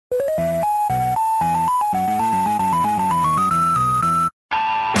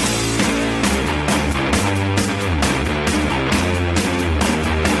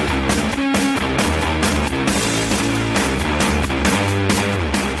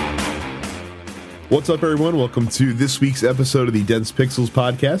What's up, everyone? Welcome to this week's episode of the Dense Pixels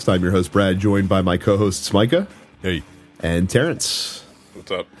podcast. I'm your host, Brad, joined by my co-hosts, Micah. Hey. And Terrence. What's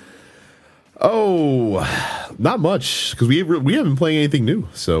up? Oh, not much, because we haven't been playing anything new,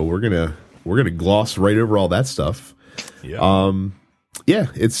 so we're gonna gloss right over all that stuff. Yeah. Yeah,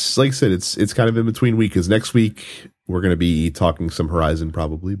 it's like I said, it's kind of in between week, because next week we're gonna be talking some Horizon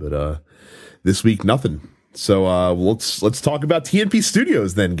probably, but this week nothing. So let's talk about TNP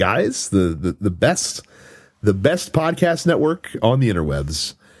Studios then, guys. The best podcast network on the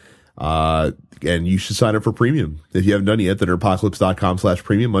interwebs. And you should sign up for premium if you haven't done it yet.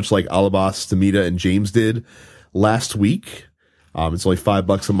 Apocalypse.com/premium, much like Alabas, Tamita, and James did last week. It's only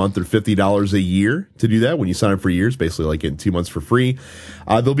 $5 a month or $50 a year to do that when you sign up for years, basically like getting 2 months for free.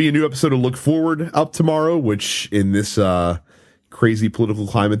 There'll be a new episode of Look Forward up tomorrow, which in this crazy political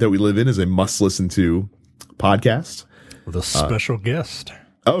climate that we live in is a must listen to podcast With a special guest.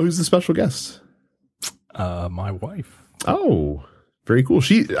 Oh, who's the special guest? My wife. Oh, very cool.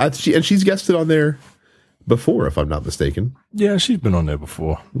 She's guested on there before, if I'm not mistaken. Yeah, she's been on there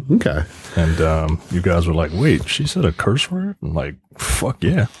before. Okay. And you guys were like, wait, she said a curse word? I'm like, fuck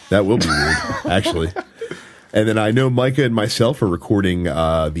yeah. That will be weird, actually. And then I know Micah and myself are recording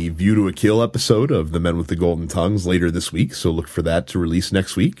the View to a Kill episode of The Men with the Golden Tongues later this week, so look for that to release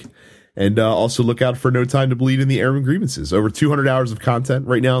next week. And also look out for No Time to Bleed in the Airman Grievances. Over 200 hours of content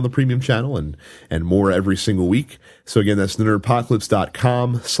right now on the premium channel and more every single week. So again, that's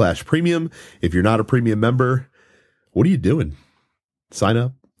nerdpocalypse.com/premium. If you're not a premium member, what are you doing? Sign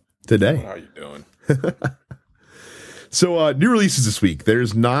up today. How are you doing? So new releases this week.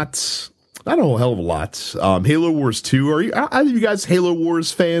 There's not a whole hell of a lot. Halo Wars 2. Are either of you guys Halo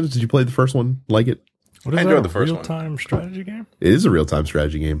Wars fans? Did you play the first one? Like it? What is I enjoyed that, the first real-time strategy game? It is a real-time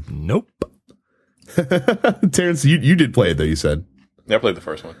strategy game. Nope. Terrence, you did play it, though, you said. Yeah, I played the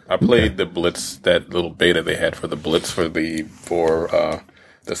first one. I played the Blitz, that little beta they had for the Blitz for the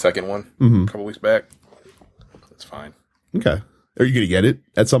second one a couple weeks back. It's fine. Okay. Are you going to get it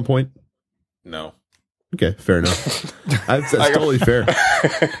at some point? No. Okay, fair enough. That's totally fair.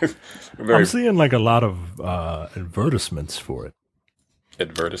 I'm seeing like a lot of advertisements for it.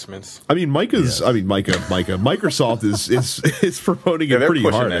 Advertisements. I mean, Microsoft is promoting Yeah, it they're pretty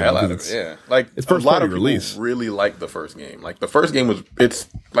pushing hard. the hell out of it. Yeah, like it's a first lot party of people release. really like the first game. Like the first game it's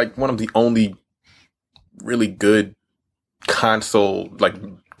like one of the only really good console, like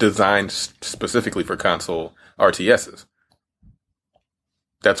designed specifically for console RTSs.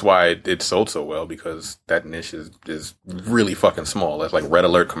 That's why it sold so well, because that niche is really fucking small. That's like Red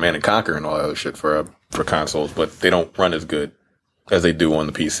Alert, Command and Conquer, and all that other shit for consoles, but they don't run as good as they do on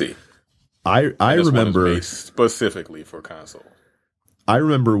the PC. I remember specifically for console. I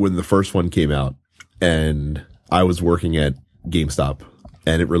remember when the first one came out, and I was working at GameStop,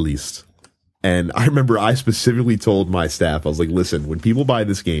 and it released. And I remember I specifically told my staff, I was like, "Listen, when people buy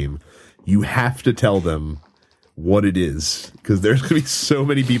this game, you have to tell them what it is, because there's gonna be so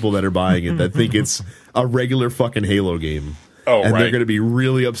many people that are buying it that think it's a regular fucking Halo game, and they're gonna be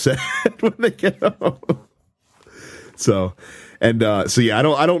really upset when they get home." So yeah, I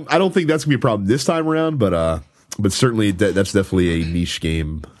don't think that's gonna be a problem this time around, but certainly that's definitely a niche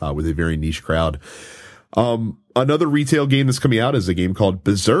game with a very niche crowd. Another retail game that's coming out is a game called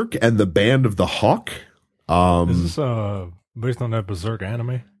Berserk and the Band of the Hawk. Is this based on that Berserk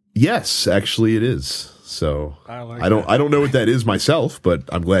anime? Yes, actually it is. So I don't know what that is myself, but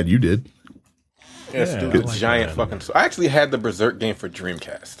I'm glad you did. Yes, dude, like giant fucking. I actually had the Berserk game for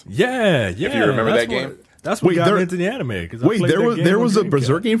Dreamcast. Yeah. If you remember that game. That's what got me into the anime. There was a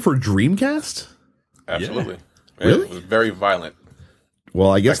Berserk game for Dreamcast? Absolutely. Yeah. Really? It was very violent. Well,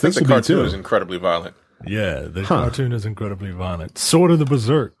 I guess this the will be cartoon too. is incredibly violent. Yeah, the cartoon is incredibly violent. Sword of the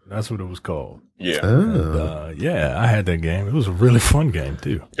Berserk. That's what it was called. Yeah. Oh. And, I had that game. It was a really fun game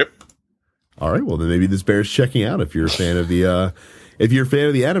too. Yep. All right. Well, then maybe this bears checking out if you're a fan of the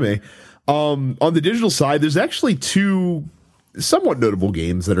anime. On the digital side, there's actually two somewhat notable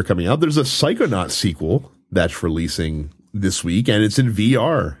games that are coming out. There's a Psychonauts sequel that's releasing this week, and it's in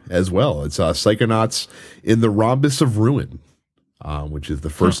VR as well. It's Psychonauts in the Rhombus of Ruin, which is the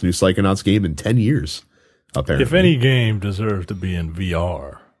first new Psychonauts game in 10 years, apparently. If any game deserves to be in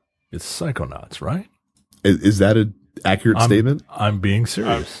VR, it's Psychonauts, right? Is that an accurate statement? I'm being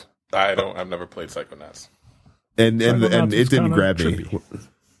serious. I've never played Psychonauts. And Psychonauts it didn't grab trippy. me.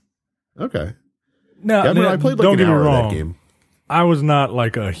 Okay. Now, I played like don't an get me hour of wrong. that game. I was not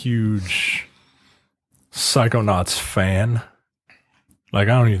like a huge Psychonauts fan. Like,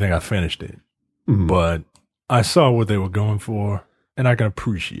 I don't even think I finished it. Mm-hmm. But I saw what they were going for, and I can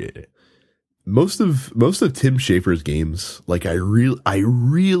appreciate it. Most of Tim Schafer's games, like I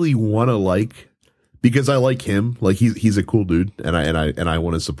really want to like, because I like him. Like he's a cool dude, and I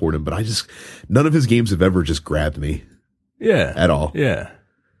want to support him. But none of his games have ever just grabbed me. Yeah. At all. Yeah.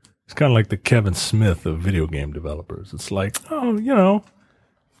 It's kind of like the Kevin Smith of video game developers. It's like, oh,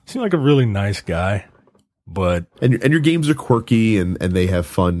 seems like a really nice guy, but and your games are quirky and they have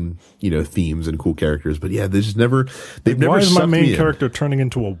fun, themes and cool characters. But yeah, they've never. Why is my main character turning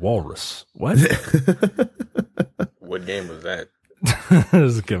into a walrus? What? What game was that? This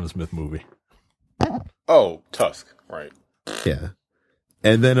is a Kevin Smith movie. Oh, Tusk, right? Yeah,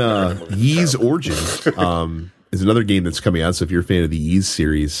 and then Ys Origin is another game that's coming out. So if you're a fan of the Ys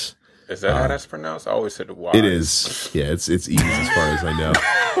series. Is that how that's pronounced? I always said the Y. It is. Yeah, it's Ys as far as I know.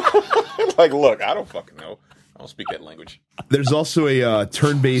 Like, look, I don't fucking know. I don't speak that language. There's also a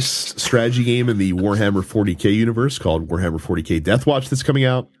turn-based strategy game in the Warhammer 40K universe called Warhammer 40K Deathwatch that's coming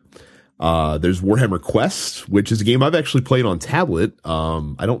out. There's Warhammer Quest, which is a game I've actually played on tablet.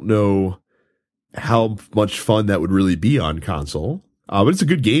 I don't know how much fun that would really be on console, but it's a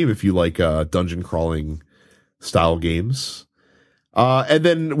good game if you like dungeon crawling style games. And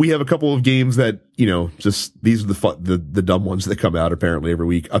then we have a couple of games that, just these are the dumb ones that come out apparently every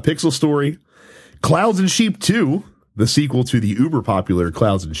week. A Pixel Story, Clouds and Sheep 2, the sequel to the uber popular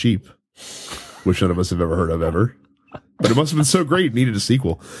Clouds and Sheep, which none of us have ever heard of ever. But it must have been so great, it needed a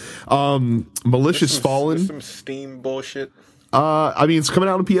sequel. Malicious Fallen. Some Steam bullshit. It's coming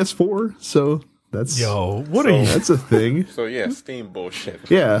out on PS4, so that's that's a thing. So yeah, Steam bullshit.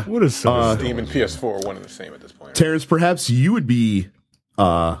 Yeah. What is Steam and PS4 are one and the same at this point. Terrence, perhaps you would be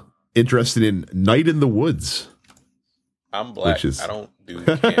interested in Night in the Woods. I'm black. I don't do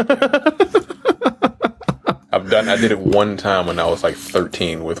camping. I did it one time when I was like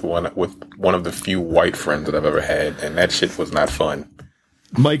 13 with one of the few white friends that I've ever had, and that shit was not fun.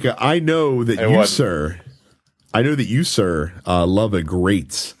 Micah, I know that you, sir, love a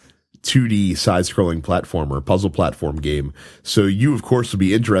great 2D side-scrolling platformer, puzzle platform game. So you, of course, would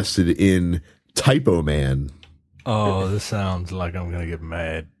be interested in Typo Man. Oh, this sounds like I'm gonna get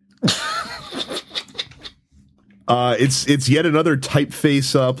mad. It's yet another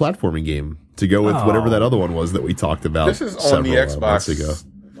typeface platforming game to go with whatever that other one was that we talked about. This is on the Xbox months ago.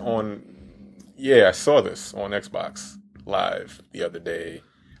 I saw this on Xbox Live the other day.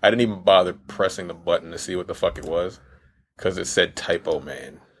 I didn't even bother pressing the button to see what the fuck it was because it said Typo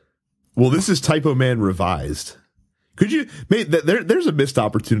Man. Well, this is Typo Man revised. Could you? There's a missed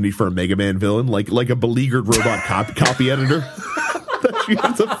opportunity for a Mega Man villain, like a beleaguered robot copy editor that you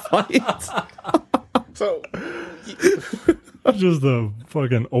have to fight. So, just a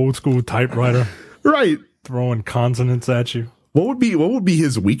fucking old school typewriter, right? Throwing consonants at you. What would be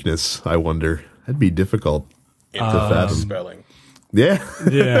his weakness? I wonder. That'd be difficult to fathom. Spelling. Yeah,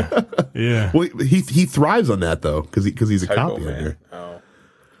 yeah. Well, he thrives on that though, because he's a Typo copy Man. editor. Oh.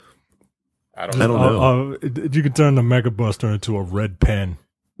 I don't know. You could turn the Mega Buster into a red pen.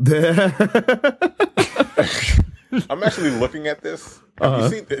 I'm actually looking at this.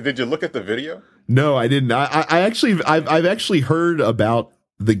 Did you look at the video? No, I didn't. I've actually heard about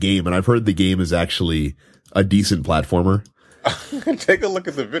the game, and I've heard the game is actually a decent platformer. Take a look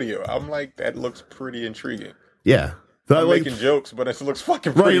at the video. I'm like, that looks pretty intriguing. Yeah. I'm making jokes, but it looks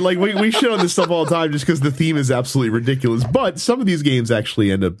fucking pretty. Right, like we shit on this stuff all the time just because the theme is absolutely ridiculous. But some of these games actually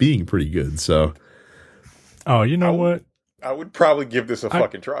end up being pretty good. So, you know what? I would probably give this a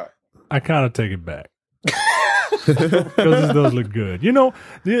fucking try. I kind of take it back because this does look good. You know,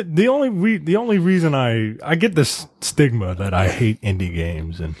 the only reason I get this stigma that I hate indie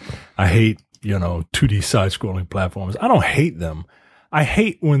games and I hate 2D side scrolling platforms. I don't hate them. I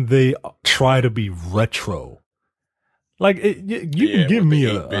hate when they try to be retro. Like you can give me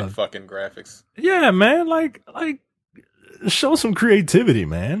a 8-bit fucking graphics. Yeah, man. Like show some creativity,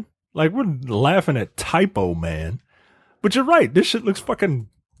 man. Like we're laughing at Typo Man, but you're right. This shit looks fucking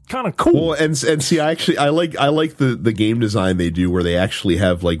kind of cool. Well, and see, I like the game design they do where they actually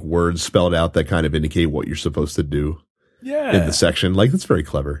have like words spelled out that kind of indicate what you're supposed to do. Yeah, in the section. Like that's very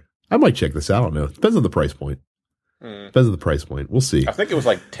clever. I might check this out. I don't know. Depends on the price point. Depends on the price point. We'll see. I think it was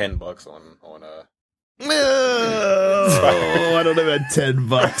like $10 on Oh, I don't know about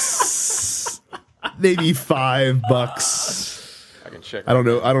 $10. Maybe $5. I can check. I don't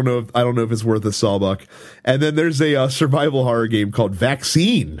know if it's worth a sawbuck. And then there's a survival horror game called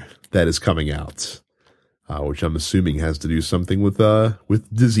Vaccine that is coming out, which I'm assuming has to do something with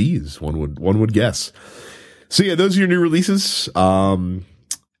disease. One would guess. So yeah, those are your new releases.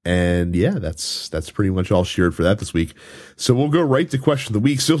 And yeah, that's pretty much all shared for that this week. So we'll go right to question of the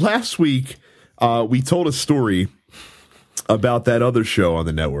week. So last week, we told a story about that other show on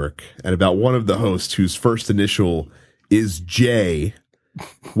the network and about one of the hosts whose first initial is J,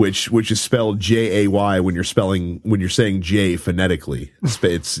 which is spelled Jay when you're saying J phonetically.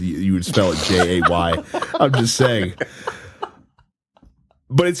 You would spell it Jay. I'm just saying.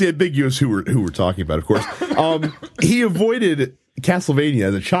 But it's ambiguous who we're talking about, of course. He avoided Castlevania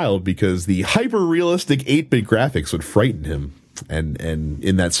as a child because the hyper-realistic 8-bit graphics would frighten him, and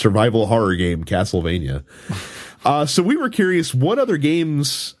in that survival horror game, Castlevania. So we were curious, what other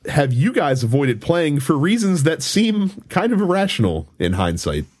games have you guys avoided playing for reasons that seem kind of irrational in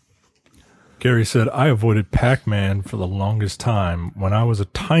hindsight? Gary said, I avoided Pac-Man for the longest time when I was a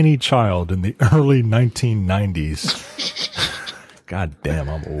tiny child in the early 1990s. God damn,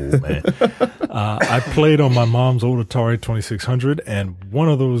 I'm old, man. I played on my mom's old Atari 2600, and one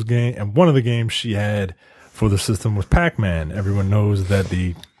of the games she had for the system was Pac-Man. Everyone knows that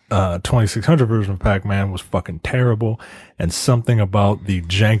the 2600 version of Pac-Man was fucking terrible, and something about the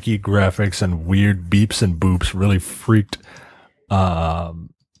janky graphics and weird beeps and boops really freaked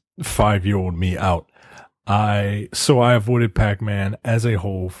 5-year-old me out. So I avoided Pac-Man as a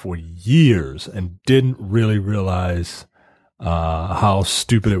whole for years and didn't really realize how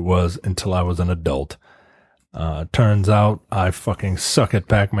stupid it was until I was an adult. Turns out I fucking suck at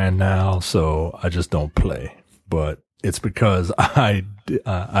Pac-Man now, so I just don't play. But it's because I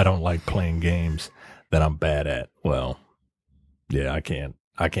don't like playing games that I'm bad at. Well, yeah, I can't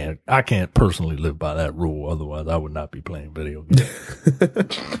personally live by that rule. Otherwise, I would not be playing video games.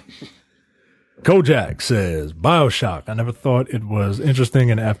 Kojak says, BioShock. I never thought it was interesting,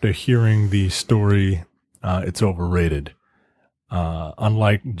 and after hearing the story, it's overrated.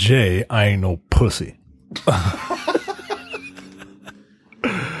 Unlike Jay, I ain't no pussy.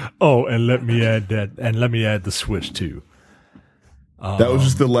 Oh, and let me add the Switch too. That was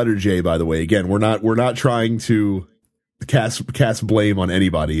just the letter J, by the way. Again, we're not trying to cast blame on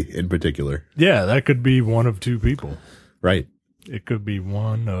anybody in particular. Yeah, that could be one of two people. Right. It could be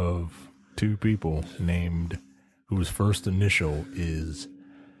one of two people named whose first initial is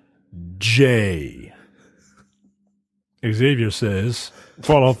J. Xavier says,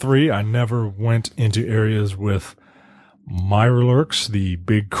 Fallout 3, I never went into areas with Mirelurks, the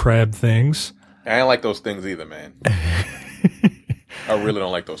big crab things. I ain't like those things either, man. I really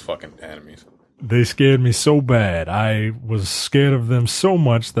don't like those fucking enemies. They scared me so bad. I was scared of them so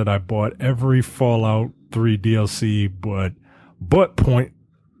much that I bought every Fallout 3 DLC, but point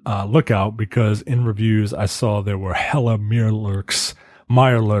lookout, because in reviews I saw there were hella Mirelurks,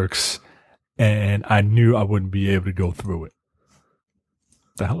 and I knew I wouldn't be able to go through it.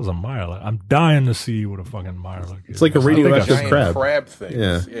 The hell is a Mirelurk? I'm dying to see what a fucking Mirelurk is. It's like a radioactive crab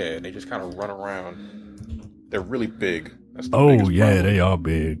things. Yeah, and they just kind of run around. They're really big. That's the biggest problem. They are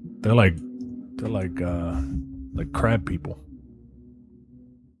big. They're like crab people.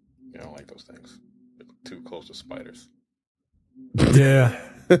 I don't like those things. They're too close to spiders. Yeah.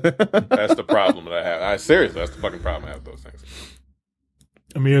 That's the problem that I have. Seriously, that's the fucking problem I have with those things.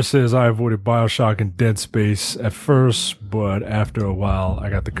 Amir says, I avoided BioShock and Dead Space at first, but after a while, I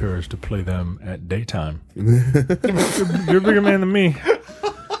got the courage to play them at daytime. You're a bigger man than me.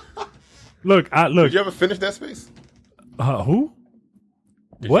 Look. Did you ever finish Dead Space? Who?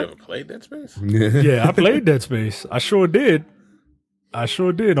 Did What? you ever play Dead Space? Yeah, I played Dead Space. I sure did. I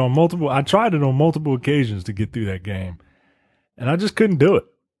tried it on multiple occasions to get through that game, and I just couldn't do it.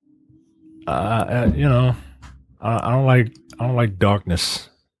 I don't like darkness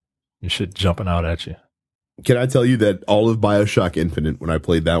and shit jumping out at you. Can I tell you that all of BioShock Infinite, when I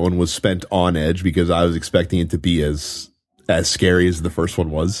played that one, was spent on edge because I was expecting it to be as scary as the first one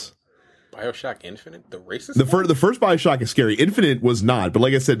was. BioShock Infinite, the racist. The first BioShock is scary. Infinite was not, but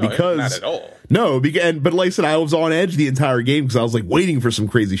like I said, because not at all. No, but like I said, I was on edge the entire game because I was like waiting for some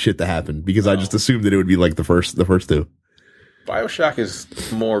crazy shit to happen because I just assumed that it would be like the first two. BioShock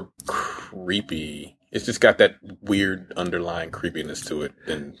is more creepy. It's just got that weird underlying creepiness to it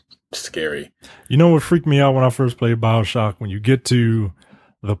than scary. You know what freaked me out when I first played BioShock? When you get to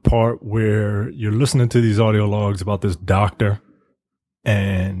the part where you're listening to these audio logs about this doctor,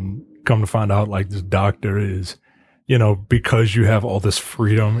 and come to find out, like, this doctor is, because you have all this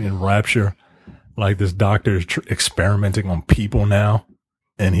freedom in Rapture, like, this doctor is experimenting on people now,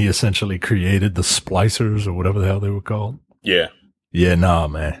 and he essentially created the splicers or whatever the hell they were called. Yeah. Yeah, nah,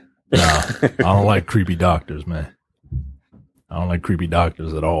 man. Nah, I don't like creepy doctors, man. I don't like creepy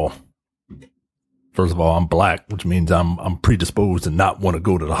doctors at all. First of all, I'm black, which means I'm predisposed to not want to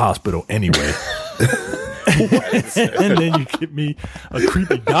go to the hospital anyway. And then you give me a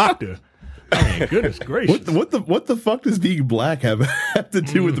creepy doctor. I mean, goodness gracious. What the fuck does being black have to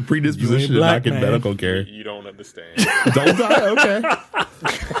do with the predisposition to not get medical care? You don't understand. Don't die? Okay.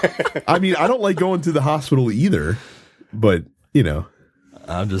 I mean, I don't like going to the hospital either, but,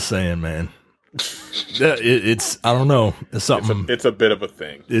 I'm just saying, man. It's I don't know. It's something. It's a bit of a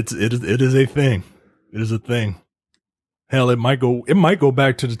thing. It is a thing. It is a thing. Hell, it might go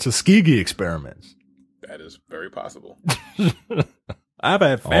back to the Tuskegee experiments. That is very possible. I've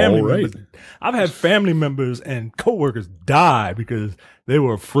had family members and coworkers die because they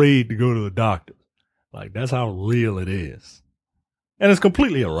were afraid to go to the doctor. Like, that's how real it is. And it's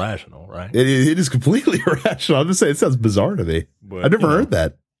completely irrational, right? It is completely irrational. I'm just saying, it sounds bizarre to me. But, I've never heard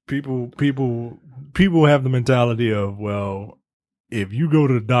that. People have the mentality of, well, if you go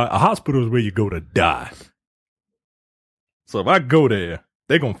to a hospital is where you go to die. So if I go there,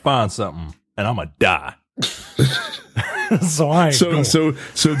 they're going to find something and I'm going to die. So I ain't going. So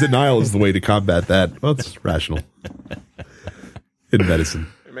denial is the way to combat that. Well, it's rational in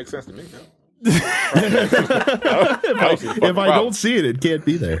medicine. It makes sense to me. No? If I don't see it, it can't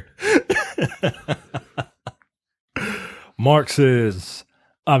be there. Mark says,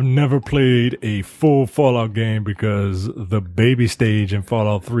 I've never played a full Fallout game because the baby stage in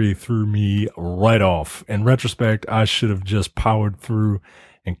Fallout 3 threw me right off. In retrospect, I should have just powered through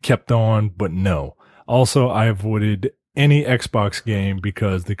and kept on, but no. Also, I avoided any Xbox game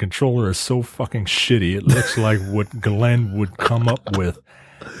because the controller is so fucking shitty. It looks like what Glenn would come up with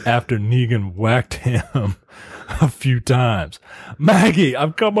after Negan whacked him a few times. Maggie,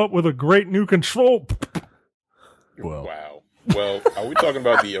 I've come up with a great new control. Wow. Well, are we talking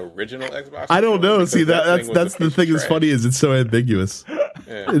about the original Xbox? I don't know. See, that's the thing that's funny is it's so ambiguous.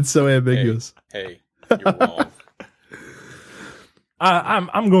 Yeah. It's so ambiguous. Hey, you're wrong.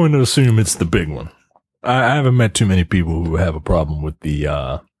 I'm going to assume it's the big one. I haven't met too many people who have a problem with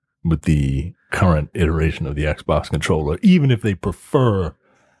the current iteration of the Xbox controller, even if they prefer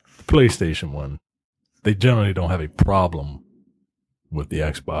the PlayStation one. They generally don't have a problem with the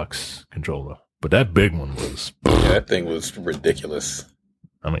Xbox controller. But that big one was... Yeah, that thing was ridiculous.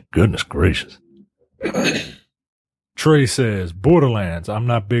 I mean, goodness gracious. Trey says, Borderlands. I'm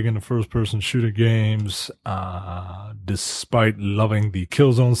not big into first-person shooter games, despite loving the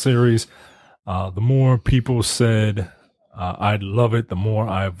Killzone series. The more people said I'd love it, the more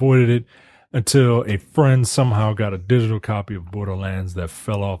I avoided it, until a friend somehow got a digital copy of Borderlands that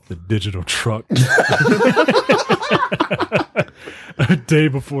fell off the digital truck a day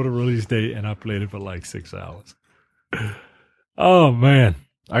before the release date, and I played it for like 6 hours. Oh, man.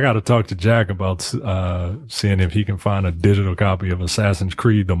 I got to talk to Jack about seeing if he can find a digital copy of Assassin's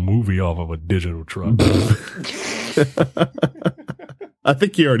Creed, the movie, off of a digital truck. I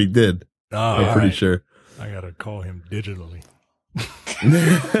think he already did. I'm pretty sure. I got to call him digitally.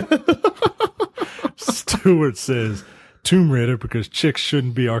 Stewart says, Tomb Raider because chicks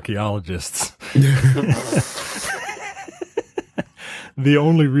shouldn't be archaeologists. The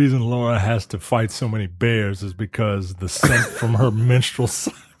only reason Laura has to fight so many bears is because the scent from her menstrual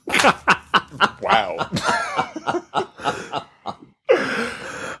cycle. Wow.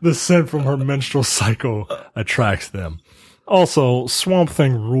 The scent from her menstrual cycle attracts them. Also, Swamp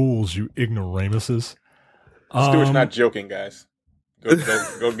Thing rules, you ignoramuses. Stewart's not joking, guys.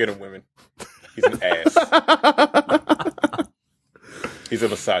 Go get him, women. He's an ass. He's a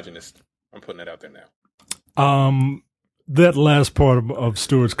misogynist. I'm putting it out there now. That last part of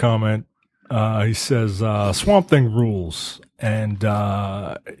Stewart's comment, he says, Swamp Thing rules. And,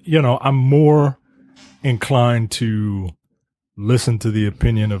 I'm more inclined to listen to the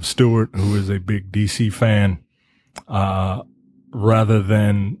opinion of Stewart, who is a big DC fan, rather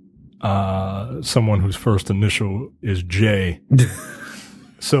than someone whose first initial is J.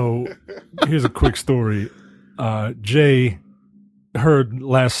 So here's a quick story. Jay heard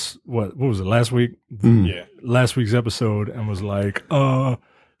last week? Yeah. Last week's episode and was like,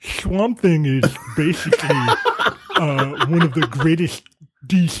 Swamp Thing is basically one of the greatest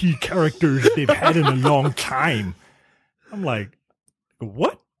DC characters they've had in a long time. I'm like,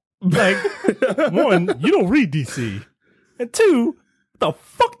 what? Like, one, you don't read DC. And two, the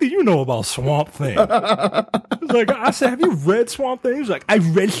fuck do you know about Swamp Thing? It's like, I said, have you read Swamp Thing? He's like, I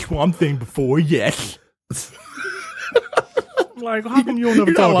read Swamp Thing before, yes. Like, how come you don't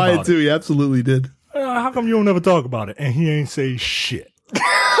ever talk about it? Too. He absolutely did. How come you don't ever talk about it? And he ain't say shit.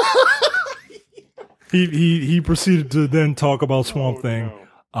 He proceeded to then talk about Swamp Thing,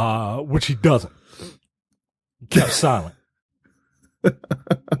 which he doesn't. He kept silent.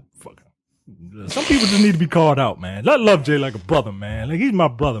 Fuck. Some people just need to be called out, man. I love Jay like a brother, man. Like, he's my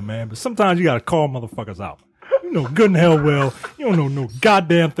brother, man. But sometimes you gotta call motherfuckers out. You know good and hell well, you don't know no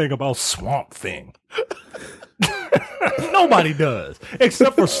goddamn thing about Swamp Thing. Nobody does,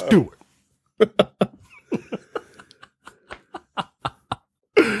 except for Stewart.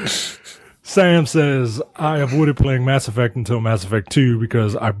 Sam says, I avoided playing Mass Effect until Mass Effect 2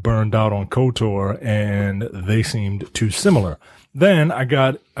 because I burned out on KOTOR and they seemed too similar. Then I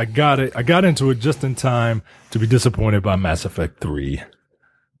got into it just in time to be disappointed by Mass Effect 3.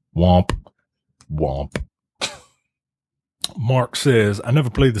 Womp. Womp. Mark says, I never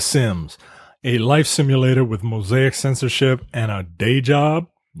played The Sims. A life simulator with Mosaic censorship and a day job?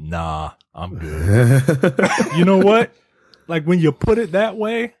 Nah, I'm good. You know what? Like when you put it that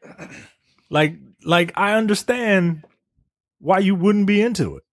way, like I understand why you wouldn't be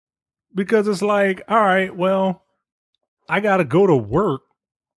into it. Because it's like, all right, well, I got to go to work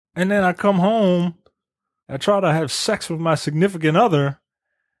and then I come home and try to have sex with my significant other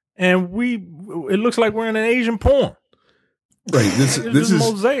and it looks like we're in an Asian porn. Right. This is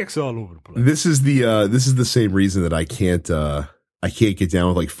mosaics all over the place. This is the same reason that I can't get down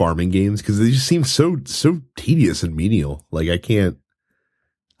with like farming games because they just seem so tedious and menial. Like I can't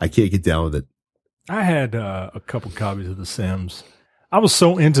get down with it. I had a couple copies of The Sims. I was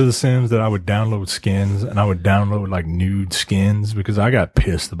so into The Sims that I would download skins and I would download like nude skins because I got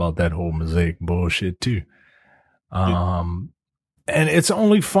pissed about that whole mosaic bullshit too. And it's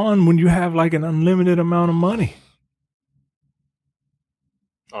only fun when you have like an unlimited amount of money.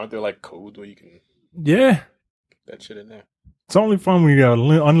 Aren't there like codes where you can get that shit in there? It's only fun when you got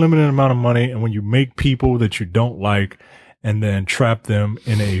an unlimited amount of money and when you make people that you don't like and then trap them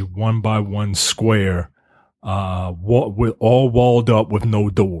in a 1x1 square, with all walled up with no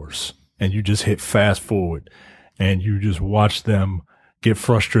doors. And you just hit fast forward and you just watch them get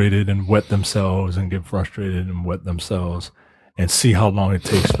frustrated and wet themselves and get frustrated and wet themselves and see how long it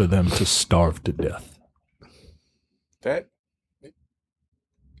takes for them to starve to death.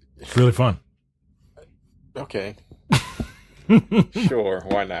 It's really fun. Okay. Sure,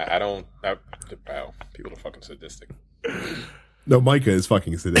 why not? Wow, people are fucking sadistic. No, Micah is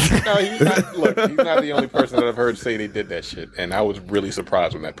fucking sadistic. No, he's not the only person that I've heard say they did that shit. And I was really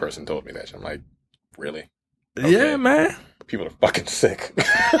surprised when that person told me that shit. I'm like, really? Okay. Yeah, man. People are fucking sick.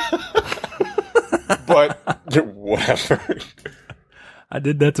 But whatever. I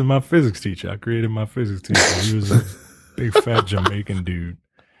did that to my physics teacher. I created my physics teacher. He was a big fat Jamaican dude.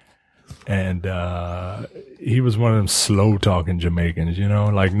 And he was one of them slow talking Jamaicans, you know,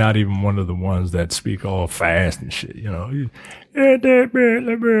 like not even one of the ones that speak all fast and shit, you know. And I'm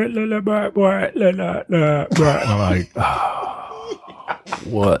like, oh,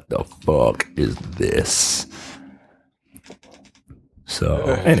 what the fuck is this? So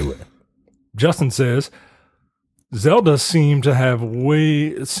anyway, Justin says Zelda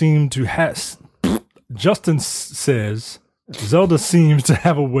Justin says Zelda seems to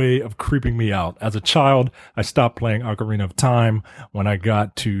have a way of creeping me out. As a child, I stopped playing Ocarina of Time when I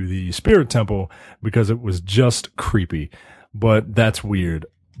got to the Spirit Temple because it was just creepy. But that's weird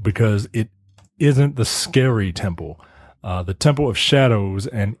because it isn't the scary temple. The Temple of Shadows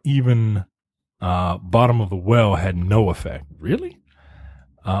and even Bottom of the Well had no effect. Really?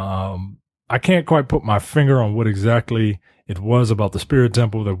 I can't quite put my finger on what exactly it was about the Spirit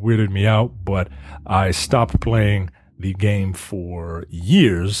Temple that weirded me out, but I stopped playing the game for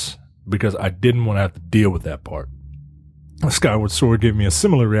years because I didn't want to have to deal with that part. Skyward Sword gave me a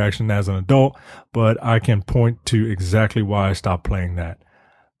similar reaction as an adult, but I can point to exactly why I stopped playing that.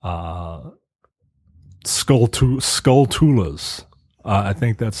 Skulltulas. I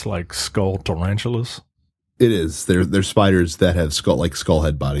think that's like skull tarantulas. It is. They're spiders that have skull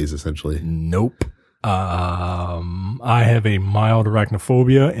head bodies, essentially. Nope. I have a mild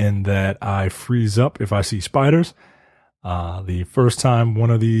arachnophobia in that I freeze up if I see spiders. The first time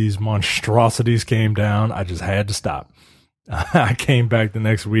one of these monstrosities came down, I just had to stop. I came back the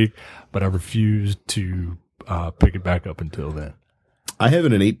next week, but I refused to pick it back up until then. I have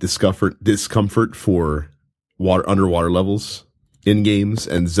an innate discomfort for underwater levels in games,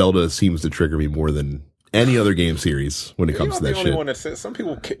 and Zelda seems to trigger me more than any other game series when it comes to that shit. You're the only one that says some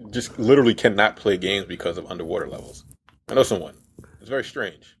people just literally cannot play games because of underwater levels. I know someone. It's very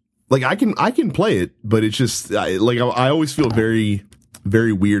strange. Like I can play it, but it's just I always feel very,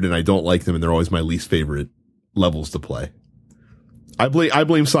 very weird, and I don't like them, and they're always my least favorite levels to play. I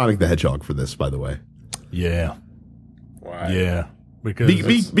blame Sonic the Hedgehog for this, by the way. Yeah. Why? Yeah.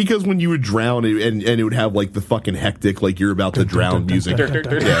 Because when you would drown and it would have like the fucking hectic, like you're about to drown music. Oh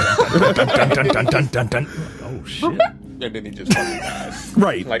shit. And then he just fucking dies.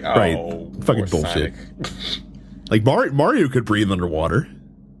 Right. Like, right. Oh, Fucking bullshit. Like Mario could breathe underwater.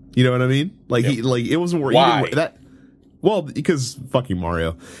 You know what I mean? Like it wasn't where Why? That. Well, because fucking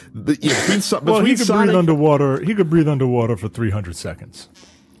Mario. He could breathe underwater. He could breathe underwater for 300 seconds.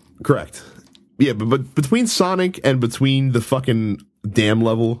 Correct. Yeah, but between Sonic and between the fucking dam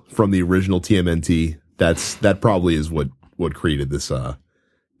level from the original TMNT. That probably is what created this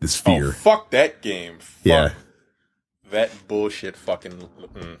fear. Oh, fuck that game. Fuck Yeah. that bullshit fucking.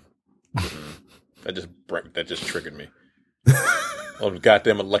 That just triggered me. Oh,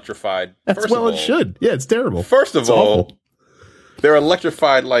 goddamn electrified. That's it should. Yeah, it's terrible. First of all, awful. they're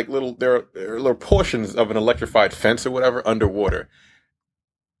electrified like there are little portions of an electrified fence or whatever underwater.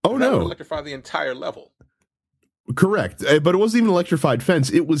 Oh That would no, electrify the entire level. correct. But it wasn't even an electrified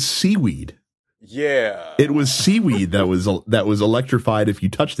fence. It was seaweed. Yeah, It was seaweed that was electrified if you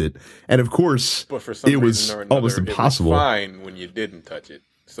touched it, and of course, but for some it reason was or another, almost impossible. It was fine when you didn't touch it,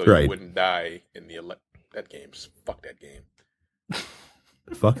 so Right. you wouldn't die in the that game. Fuck that game.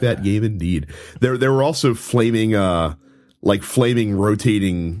 Fuck that game, indeed. There were also flaming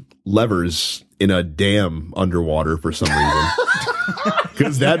rotating levers in a dam underwater for some reason,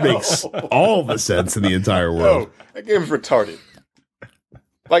 because that makes all the sense in the entire world. No, that game's retarded.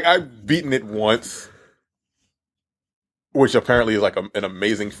 Like, I've beaten it once, which apparently is like an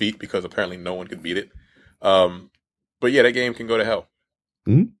amazing feat because apparently no one could beat it. But yeah, that game can go to hell.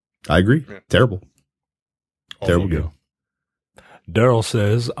 I agree. Yeah. Terrible. Also Terrible good. game. Daryl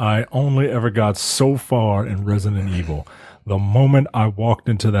says, I only ever got so far in Resident Evil. The moment I walked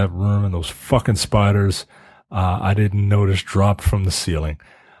into that room and those fucking spiders, I didn't notice dropped from the ceiling.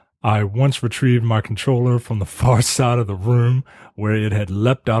 I once retrieved my controller from the far side of the room where it had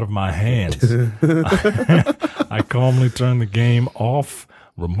leapt out of my hands. I calmly turned the game off,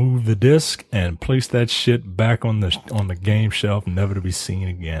 removed the disc, and placed that shit back on the game shelf, never to be seen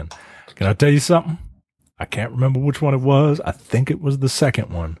again. Can I tell you something? I can't remember which one it was. I think it was the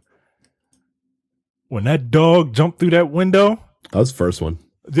second one. When that dog jumped through that window, That was the first one.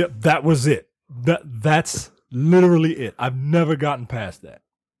 that was it. That's literally it. I've never gotten past that.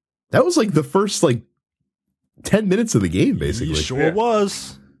 That was like the first 10 minutes of the game, basically. It sure Yeah.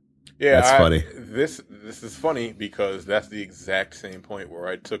 was. Yeah, That's funny. This is funny because that's the exact same point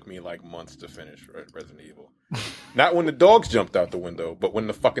where it took me like months to finish Resident Evil. Not when the dogs jumped out the window, but when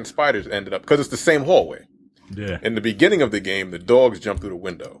the fucking spiders ended up, because it's the same hallway. Yeah. In the beginning of the game, the dogs jump through the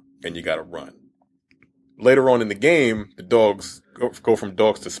window and you got to run. Later on in the game, the dogs go from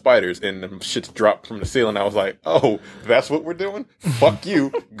dogs to spiders, and the shits drop from the ceiling. I was like, "Oh, that's what we're doing? Fuck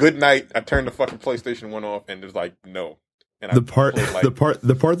you! Good night." I turned the fucking PlayStation 1 off, and it was like, "No." And The part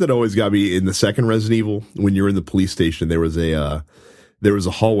that always got me in the second Resident Evil, when you're in the police station, there was a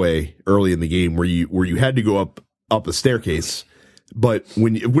hallway early in the game where you had to go up a staircase. But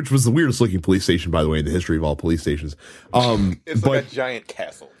which was the weirdest looking police station, by the way, in the history of all police stations. It's like a giant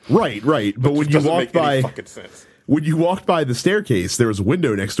castle. Right. But when you Doesn't walked make any by, fucking sense. when you walked by the staircase, there was a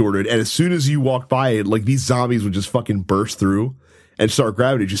window next door to it, and as soon as you walked by it, like these zombies would just fucking burst through and start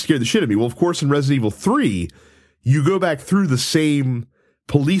grabbing it. Just scared the shit out of me. Well, of course, in Resident Evil 3, you go back through the same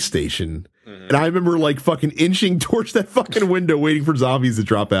police station, and I remember like fucking inching towards that fucking window, waiting for zombies to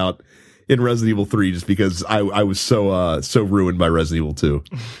drop out in Resident Evil 3, just because I was so ruined by Resident Evil 2.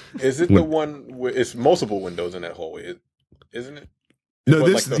 Is it the one where it's multiple windows in that hallway? Isn't it? No, But,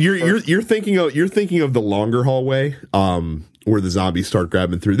 this like, the you're thinking of the longer hallway, where the zombies start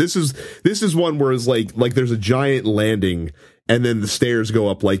grabbing through. This is one where it's like there's a giant landing, and then the stairs go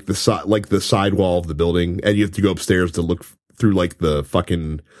up like the side wall of the building, and you have to go upstairs to look through like the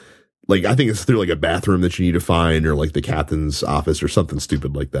fucking, like I think it's through like a bathroom that you need to find, or like the captain's office or something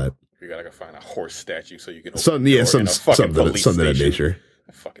stupid like that. You gotta find a horse statue so you can open Something the door in a fucking police something of that station. nature.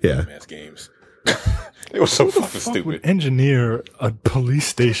 Fucking dumbass games. They were so fucking Fuck would stupid. engineer a police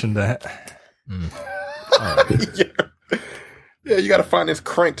station that. Yeah, you gotta find this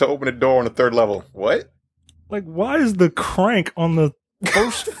crank to open the door on the third level. What? Like, why is the crank on the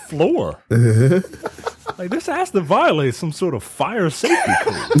first floor? Like, this has to violate some sort of fire safety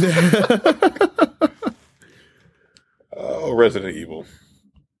code. Oh, Resident Evil.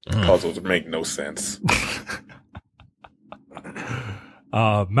 Puzzles make no sense.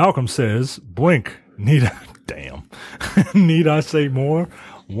 Malcolm says, Blink, need I say more?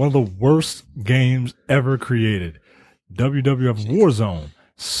 One of the worst games ever created. WWF Warzone.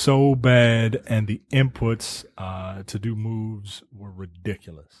 So bad, and the inputs to do moves were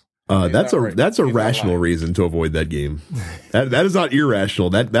ridiculous. That's not right. a He's not rational lying. reason to avoid that game. That is not irrational.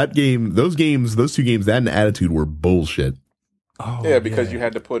 That game, those two games, that and Attitude were bullshit. Oh, Yeah, because you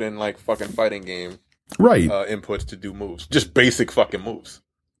had to put in like fucking fighting game Right. inputs to do moves. Just basic fucking moves.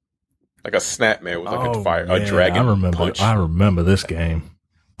 Like a snapmare was like a fire, yeah, a dragon punch. I remember this game.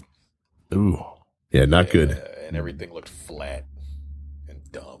 Ooh. Yeah, not good. And everything looked flat and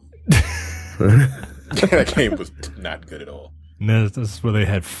dumb. That game was not good at all. And this is where they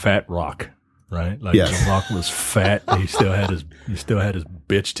had Fat Rock. right? Like Yes. The Rock was fat. He still had his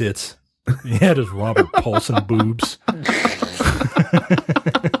bitch tits. He had his Robert Paulson boobs.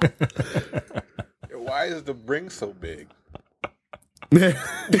 Why is the ring so big?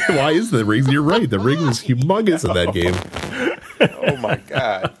 Why is the ring? You're right. The ring was humongous in that game. Oh my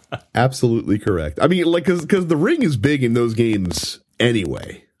god! Absolutely correct. I mean, like, because the ring is big in those games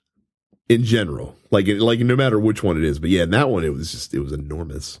anyway. In general, like no matter which one it is, but yeah, in that one it was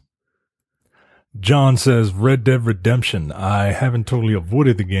enormous. John says Red Dead Redemption. I haven't totally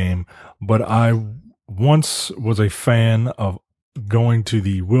avoided the game, but I once was a fan of going to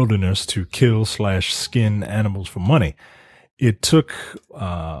the wilderness to kill/skin animals for money. It took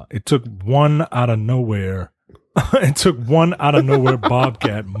one out of nowhere. It took one out of nowhere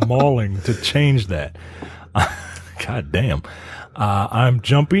bobcat mauling to change that. God damn. I'm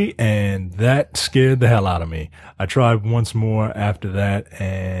jumpy, and that scared the hell out of me. I tried once more after that,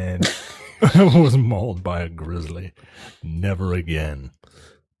 and was mauled by a grizzly. Never again.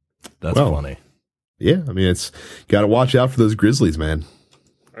 That's funny. Yeah, I mean, it's got to watch out for those grizzlies, man.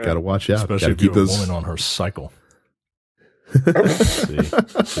 Got to watch out. Especially Gotta if you're a woman on her cycle. See,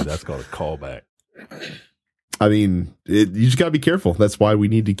 that's called a callback. I mean, you just got to be careful. That's why we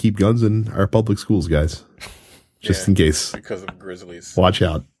need to keep guns in our public schools, guys. Just in case. Because of grizzlies. Watch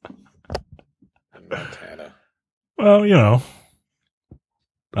out. In Montana. Well, you know,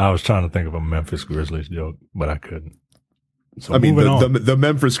 I was trying to think of a Memphis Grizzlies joke, but I couldn't. So I mean, on. the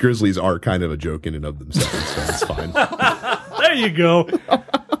Memphis Grizzlies are kind of a joke in and of themselves, so it's fine. There you go.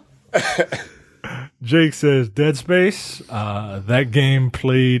 Jake says, Dead Space, that game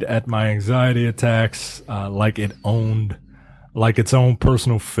played at my anxiety attacks like its own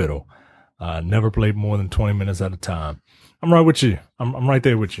personal fiddle. Never played more than 20 minutes at a time. I'm right with you. I'm right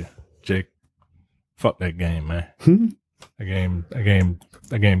there with you, Jake. Fuck that game, man.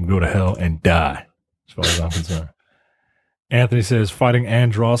 That game go to hell and die, as far as I'm concerned. Anthony says, fighting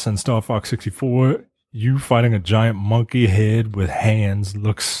Andross and Star Fox 64, you fighting a giant monkey head with hands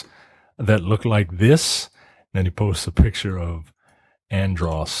that look like this. And then he posts a picture of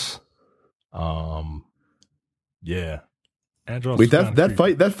Andross. Yeah. Andross. Wait,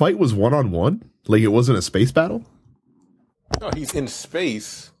 that fight was 1-on-1? Like it wasn't a space battle? No, he's in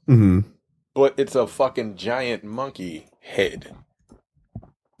space, Mm-hmm. but it's a fucking giant monkey head.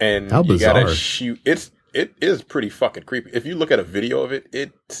 And How you bizarre. gotta shoot. It is pretty fucking creepy. If you look at a video of it,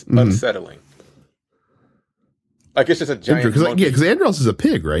 it's unsettling. Like it's just a giant monkey. Yeah, because Andross is a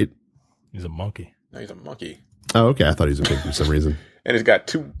pig, right? He's a monkey. No, he's a monkey. Oh, okay. I thought he was a pig for some reason. And it's got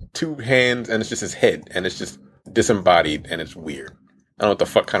two hands, and it's just his head, and it's just disembodied, and it's weird. I don't know what the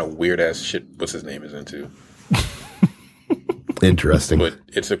fuck kind of weird ass shit what's his name is into. Interesting. But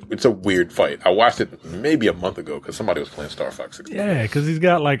it's a weird fight. I watched it maybe a month ago because somebody was playing Star Fox 64. Yeah, because he's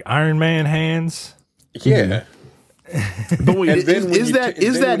got like Iron Man hands. Yeah. But wait, And then is that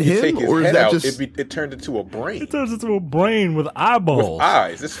him or is that just? it turned into a brain It turns into a brain with eyeballs. with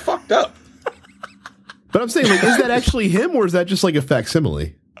eyes. It's fucked up. But I'm saying, like, is that actually him or is that just like a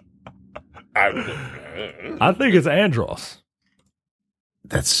facsimile? I think it's Andross.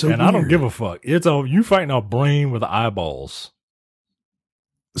 That's so. And weird. I don't give a fuck. You fighting a brain with eyeballs.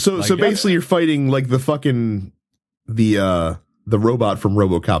 So Like, basically, you're fighting like the fucking the robot from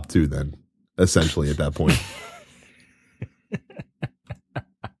RoboCop 2. Then essentially at that point,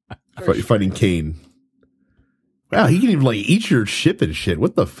 you're fighting Kane. Wow, he can even like eat your ship and shit.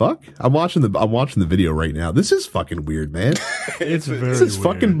 What the fuck? I'm watching the video right now. This is fucking weird, man. It's very This is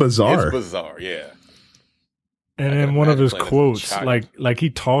weird. fucking bizarre. It's bizarre, yeah. And I then can one of imagine his playing as a quotes, child. like he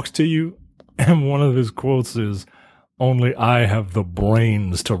talks to you, and one of his quotes is, "Only I have the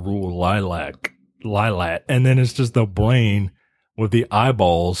brains to rule Lilac." And then it's just the brain with the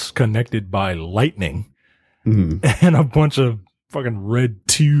eyeballs connected by lightning Mhm. and a bunch of fucking red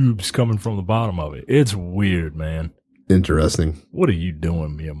tubes coming from the bottom of it. It's weird, man. Interesting. What are you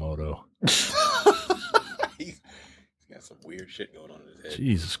doing, Miyamoto? He's got some weird shit going on in his head.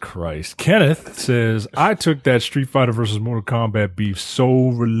 Jesus Christ. Kenneth says, I took that Street Fighter versus Mortal Kombat beef so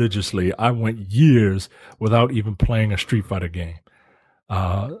religiously, I went years without even playing a Street Fighter game.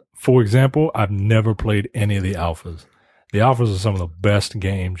 For example, I've never played any of the alphas. The alphas are some of the best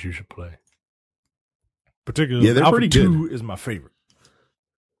games you should play. Particularly, Yeah, they're Alpha pretty 2 is my favorite.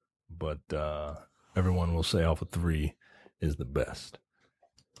 But everyone will say Alpha 3 is the best.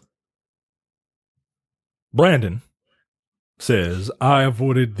 Brandon says, I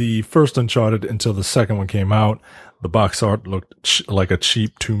avoided the first Uncharted until the second one came out. The box art looked like a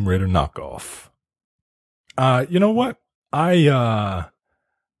cheap Tomb Raider knockoff. You know what? I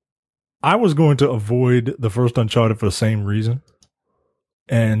was going to avoid the first Uncharted for the same reason.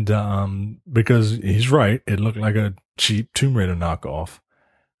 And because he's right, it looked like a cheap Tomb Raider knockoff.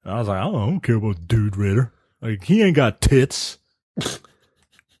 And I was like, I don't care about Dude Raider. Like, he ain't got tits.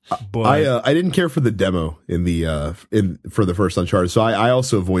 But I didn't care for the demo for the first Uncharted, so I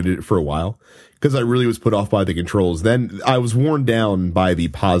also avoided it for a while because I really was put off by the controls. Then I was worn down by the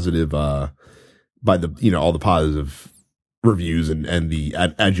positive, by the all the positive reviews and the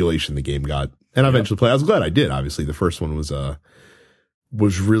adulation the game got, and I eventually played. I was glad I did. Obviously, the first one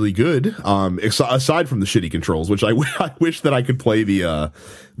was really good. Aside from the shitty controls, which I wish that I could play the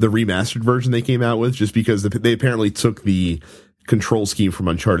remastered version they came out with, just because they apparently took the control scheme from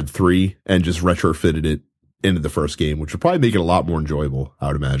Uncharted 3 and just retrofitted it into the first game, which would probably make it a lot more enjoyable, I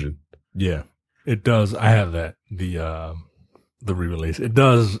would imagine. Yeah, it does. I have that, the re-release. It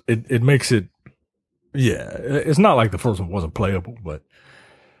does. It makes it, yeah, it's not like the first one wasn't playable, but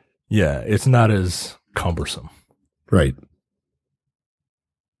yeah, it's not as cumbersome. Right.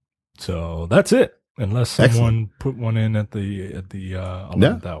 So that's it. Unless someone put one in at the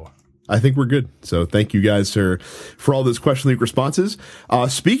 11th hour. I think we're good. So thank you guys for all those question league responses.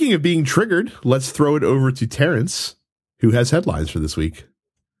 Speaking of being triggered, let's throw it over to Terrence, who has headlines for this week.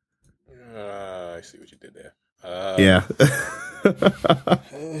 I see what you did there. Yeah.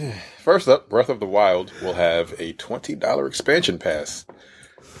 First up, Breath of the Wild will have a $20 expansion pass.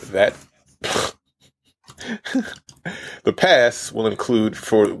 That the pass will include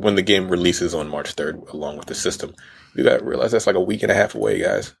for when the game releases on March 3rd, along with the system. You got to realize that's like a week and a half away,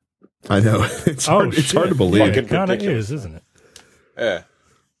 guys. I know. It's hard to believe. It kind of is, isn't it? Yeah.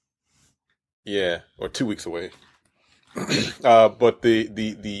 Yeah, or 2 weeks away. But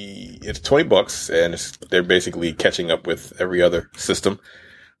it's $20, and they're basically catching up with every other system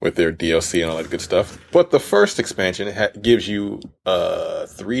with their DLC and all that good stuff. But the first expansion gives you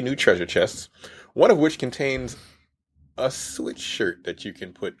 3 new treasure chests, one of which contains a Switch shirt that you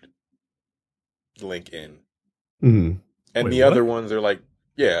can put Link in. Mm-hmm. And the other ones are like,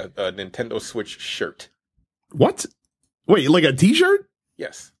 yeah, a Nintendo Switch shirt. What? Wait, like a T-shirt?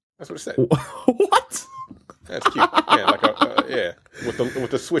 Yes, that's what it said. What? That's cute. Yeah, like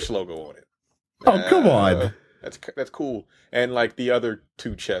with the Switch logo on it. Oh, come on. That's cool. And like the other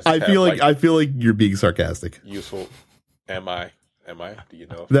 2 chests, I feel like you're being sarcastic. Useful. Am I? Do you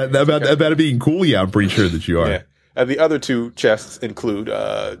know that about it being cool? Yeah, I'm pretty sure that you are. Yeah. And the other 2 chests include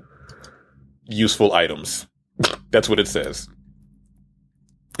useful items. That's what it says.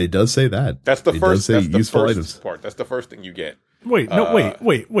 It does say that. That's the first. That's the useful first items part. That's the first thing you get. Wait, no,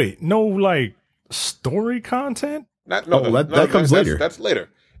 wait. No, like story content. That comes later. That's later.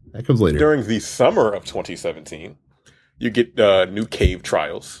 That comes later. During the summer of 2017, you get new cave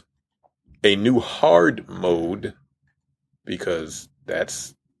trials, a new hard mode, because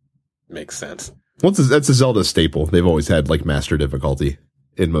makes sense. That's a Zelda staple. They've always had like master difficulty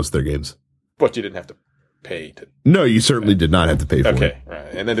in most of their games. But you didn't have to pay to. No, you certainly did not have to pay for it. Okay,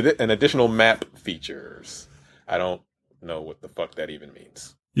 right. And then additional map features. I don't know what the fuck that even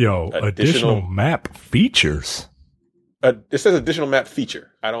means. Yo, additional map features. It says additional map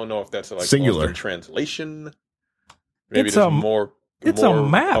feature. I don't know if that's like singular translation. Maybe it's there's more a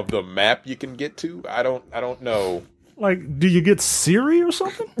map of the map you can get to. I don't know. Like, do you get Siri or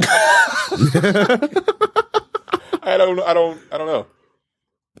something? I don't know.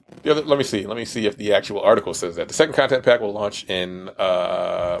 Let me see if the actual article says that. The second content pack will launch in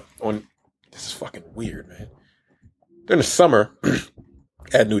on. This is fucking weird, man. During the summer,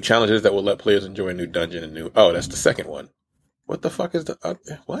 add new challenges that will let players enjoy a new dungeon and new. Oh, that's the second one. What the fuck is the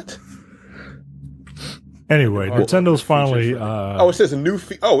what? Anyway, Nintendo's finally. It says a new.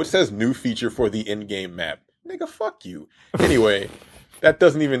 It says new feature for the in-game map. Nigga, fuck you. Anyway, that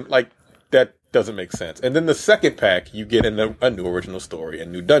doesn't make sense. And then the second pack, you get a new original story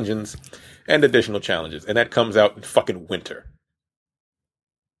and new dungeons and additional challenges, and that comes out in fucking winter.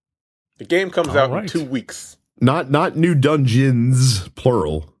 The game comes out in 2 weeks. Not new dungeons,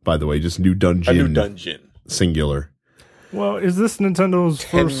 plural, by the way, just new dungeon. A new dungeon. Singular. Well, is this Nintendo's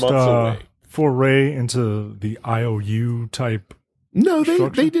first foray into the IOU type? No,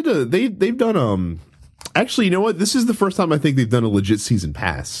 they've done actually, you know what? This is the first time I think they've done a legit season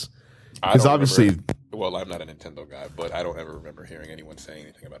pass. Because obviously, well, I'm not a Nintendo guy, but I don't ever remember hearing anyone saying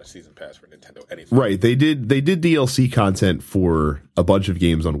anything about a season pass for Nintendo anything. Right. They did DLC content for a bunch of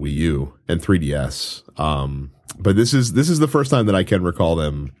games on Wii U and 3DS. But this is the first time that I can recall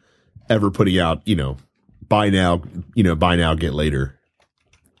them ever putting out, buy now, get later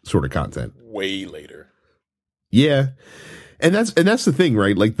sort of content. Way later. Yeah. And that's the thing,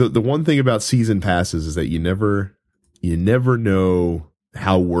 right? Like the one thing about season passes is that you never know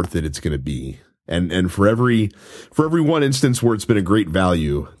how worth it's going to be. And for every one instance where it's been a great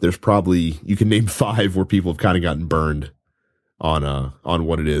value, there's probably, you can name 5 where people have kind of gotten burned on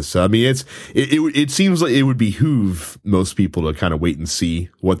what it is. So I mean, it seems like it would behoove most people to kind of wait and see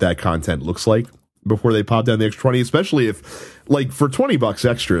what that content looks like before they pop down the extra 20, especially if, like, for $20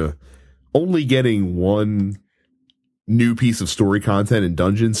 extra, only getting one new piece of story content in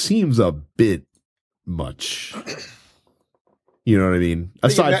Dungeons seems a bit much. You know what I mean?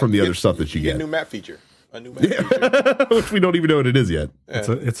 Aside from the other stuff that you get. A new map feature. Feature. Which we don't even know what it is yet. Yeah.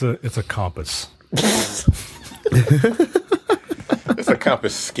 It's a compass. It's a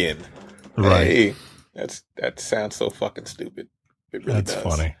compass skin. Right. Hey, that sounds so fucking stupid. It really That's does.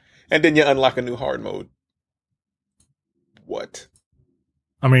 funny. And then you unlock a new hard mode. What?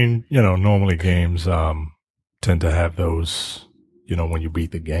 I mean, normally games tend to have those, when you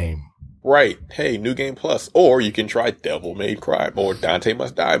beat the game. Right. Hey, New Game Plus. Or you can try Devil May Cry or Dante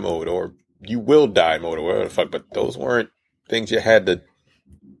Must Die mode or You Will Die mode or whatever the fuck. But those weren't things you had to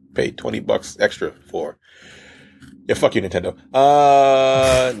pay $20 extra for. Yeah, fuck you, Nintendo.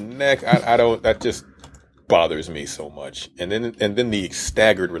 Next, I don't. That just bothers me so much. And then the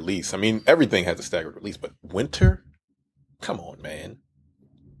staggered release. I mean, everything has a staggered release, but Winter, come on, man.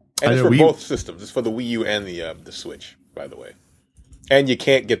 And it's for both systems. It's for the Wii U and the Switch, by the way. And you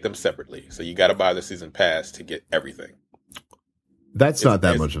can't get them separately, so you got to buy the season pass to get everything. That's not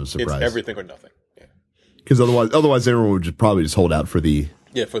that much of a surprise. It's everything or nothing. Yeah. Because otherwise, everyone would probably just hold out for the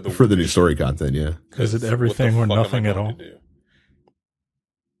new story content. Yeah. Is it everything or nothing at all?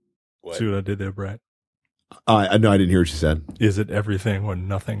 What? See what I did there, Brad? I know I didn't hear what you said. Is it everything or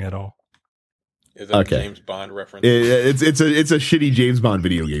nothing at all? Is that a James Bond reference? It's a shitty James Bond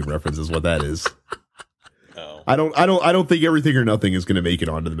video game reference, is what that is. Oh. I don't think everything or nothing is going to make it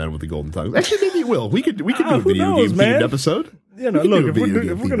onto the Men with the Golden Tongues. Actually, maybe it will. We could do a video game themed episode. Look, if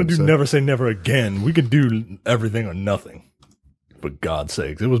we're going to do Never Say Never Again, we could do everything or nothing. For God's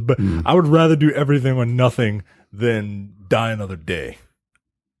sakes, I would rather do everything or nothing than die another day.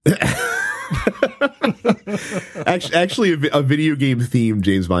 Actually, a video game themed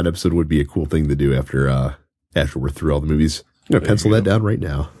James Bond episode would be a cool thing to do after we're through all the movies. I'm gonna pencil that down right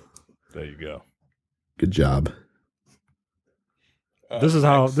now. There you go. Good job. This is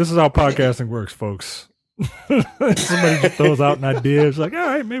how podcasting works, folks. Somebody just throws out an idea. It's like, all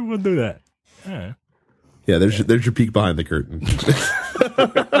right, maybe we'll do that. All right. Yeah, there's your peek behind the curtain.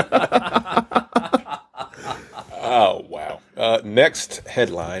 Oh, wow. Next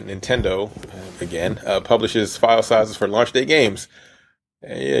headline, Nintendo, again, publishes file sizes for launch day games.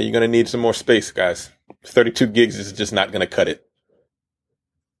 Yeah, you're going to need some more space, guys. 32 gigs is just not going to cut it.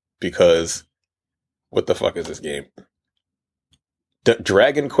 Because what the fuck is this game?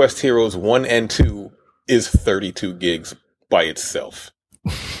 Dragon Quest Heroes 1 and 2 is 32 gigs by itself.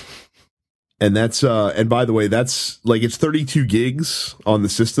 And that's and by the way, that's like, it's 32 gigs on the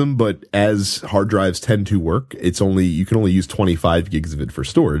system, but as hard drives tend to work, you can only use 25 gigs of it for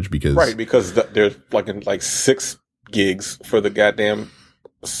storage because there's like 6 gigs for the goddamn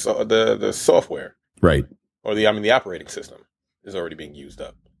the software. Right. Or the operating system is already being used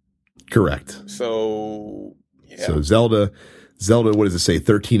up. Correct. So yeah. So Zelda, what does it say?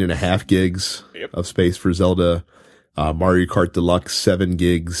 13.5 gigs of space for Zelda. Mario Kart Deluxe, 7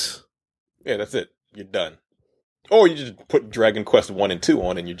 gigs. Yeah, that's it. You're done. Or you just put Dragon Quest 1 and 2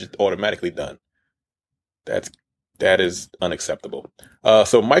 on and you're just automatically done. That is unacceptable.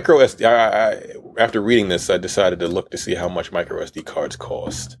 So micro SD, after reading this, I decided to look to see how much micro SD cards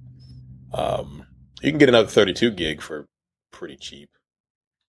cost. You can get another 32 gig for pretty cheap.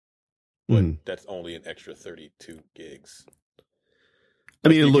 But that's only an extra 32 gigs. I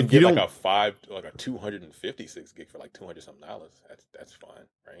mean, you look, can get a 256 gig for like $200 something. That's fine,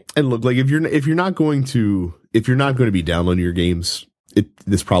 right? And look, like if you're not going to be downloading your games,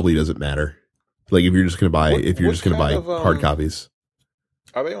 this probably doesn't matter. Like if you're just going to buy hard copies.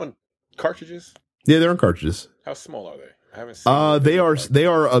 Are they on cartridges? Yeah, they're on cartridges. How small are they? I haven't seen. They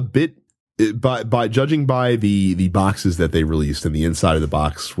are a bit. By judging by the boxes that they released and the inside of the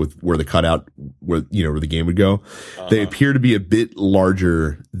box with where the cutout where the game would go, they appear to be a bit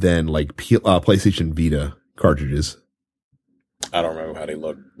larger than like PlayStation Vita cartridges. I don't remember how they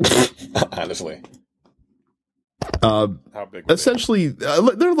look, honestly. How big? Essentially,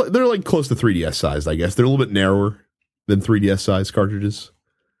 they're like close to 3DS size. I guess they're a little bit narrower than 3DS size cartridges.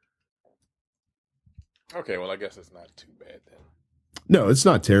 Okay, well, I guess it's not too bad then. No, it's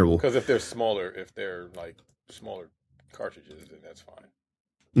not terrible. Because if they're smaller cartridges, then that's fine.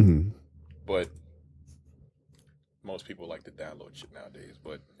 Mm-hmm. But most people like to download shit nowadays.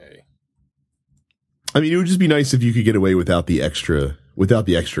 But hey, I mean, it would just be nice if you could get away without the extra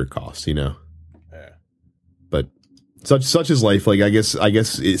cost, such is life. Like I guess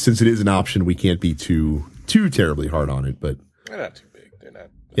since it is an option, we can't be too terribly hard on it. But they're not too big. They're not.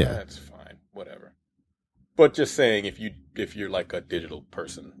 Yeah, that's fine. Whatever. But just saying, if you're like a digital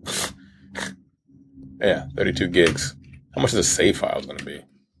person, yeah, 32 gigs. How much is a save file going to be?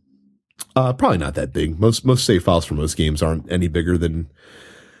 Probably not that big. Most save files for most games aren't any bigger than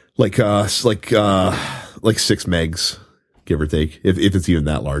like 6 megs, give or take, if it's even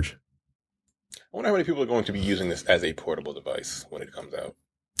that large. I wonder how many people are going to be using this as a portable device when it comes out.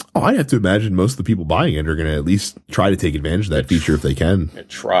 Oh, I'd have to imagine most of the people buying it are going to at least try to take advantage of that feature if they can.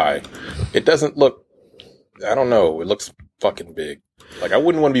 Try. It doesn't look, I don't know, it looks fucking big. Like I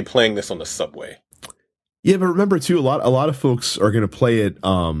wouldn't want to be playing this on the subway. Yeah, but remember too, a lot of folks are going to play it.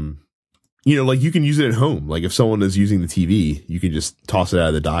 Like you can use it at home. Like if someone is using the TV, you can just toss it out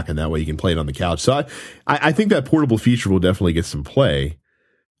of the dock, and that way you can play it on the couch. So I think that portable feature will definitely get some play.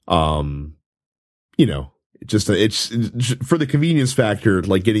 It's for the convenience factor.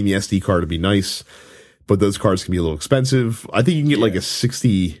 Like getting the SD card would be nice, but those cards can be a little expensive. I think you can get like a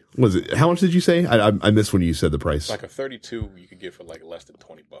 60. Was it? How much did you say? I missed when you said the price. Like a 32, you could get for like less than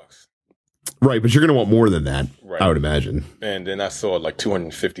 $20. Right, but you're going to want more than that, right. I would imagine. And then I saw like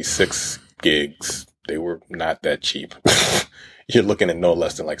 256 gigs. They were not that cheap. You're looking at no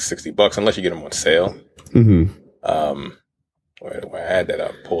less than like $60 unless you get them on sale. Mm-hmm. I had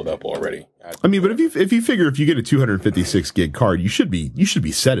that pulled up already. But if you figure if you get a 256 gig card, you should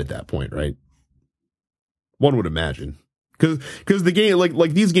be set at that point, right? One would imagine, because the game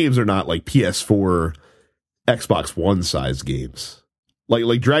like these games are not like PS4, Xbox One size games.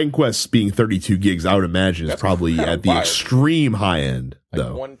 Like Dragon Quest being 32 gigs, I would imagine is probably at the extreme high end,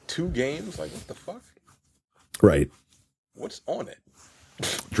 though. 1-2 games? Like, what the fuck? Right. What's on it?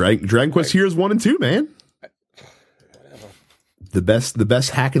 Dragon Quest Heroes 1 and 2, man. The best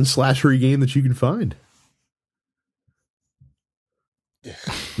hack and slashery game that you can find. Yeah.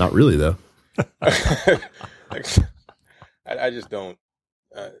 Not really, though. I just don't.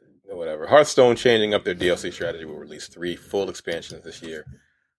 Whatever. Hearthstone changing up their DLC strategy will release 3 full expansions this year.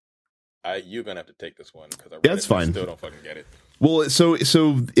 You're gonna have to take this one because that's fine. Still don't fucking get it. Well, so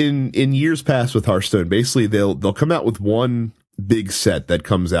in years past with Hearthstone, basically they'll come out with one big set that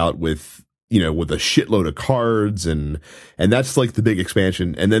comes out with with a shitload of cards and that's like the big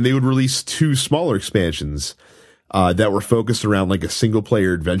expansion, and then they would release 2 smaller expansions that were focused around like a single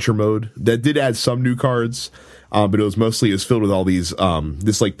player adventure mode that did add some new cards. But it was filled with all these,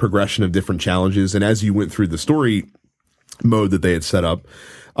 this like progression of different challenges. And as you went through the story mode that they had set up,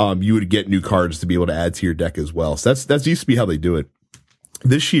 you would get new cards to be able to add to your deck as well. So that's used to be how they do it.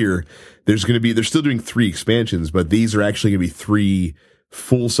 This year, they're still doing 3 expansions, but these are actually going to be 3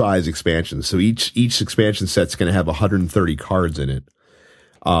 full size expansions. So each expansion set's going to have 130 cards in it.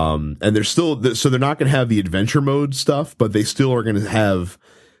 And they're not going to have the adventure mode stuff, but they still are going to have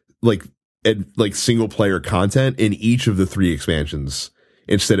like single player content in each of the 3 expansions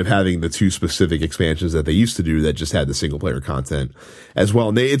instead of having the 2 specific expansions that they used to do that just had the single player content as well.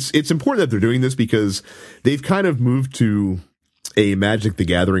 And it's important that they're doing this because they've kind of moved to a Magic the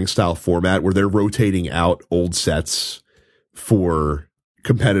Gathering style format where they're rotating out old sets for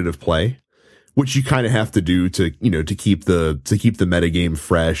competitive play, which you kind of have to do to keep the metagame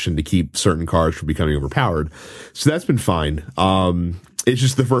fresh and to keep certain cards from becoming overpowered. So that's been fine. It's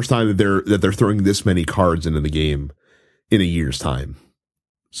just the first time that they're throwing this many cards into the game in a year's time.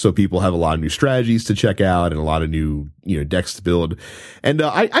 So people have a lot of new strategies to check out and a lot of new, decks to build. And,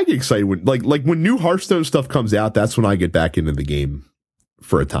 I get excited when, when new Hearthstone stuff comes out, that's when I get back into the game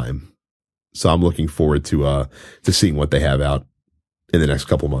for a time. So I'm looking forward to seeing what they have out in the next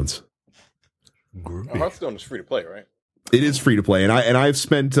couple months. Hearthstone is free to play, right? It is free to play. And I've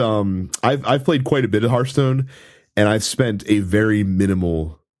spent, I've played quite a bit of Hearthstone. And I've spent a very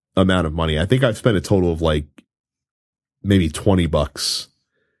minimal amount of money. I think I've spent a total of like maybe $20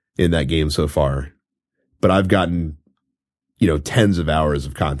 in that game so far, but I've gotten, tens of hours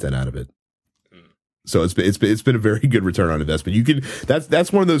of content out of it. So it's been a very good return on investment.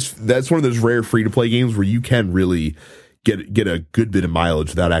 That's one of those rare free to play games where you can really get a good bit of mileage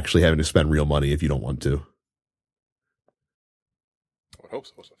without actually having to spend real money if you don't want to. I would hope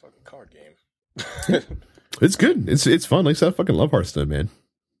so. It's a fucking card game. It's good. It's fun. Like I said, I fucking love Hearthstone, man.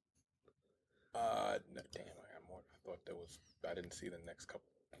 Damn, I thought there was. I didn't see the next couple.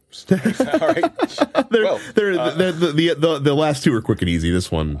 All right. The last 2 are quick and easy. This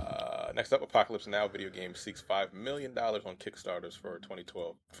one. Next up, Apocalypse Now video game seeks $5 million on Kickstarters for a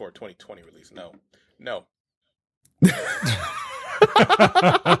 2020 release. No.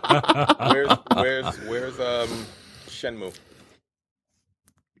 Where's Shenmue?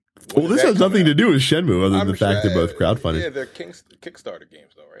 Well, this has nothing to do with Shenmue, other than the fact they're both crowdfunded. Yeah, they're Kickstarter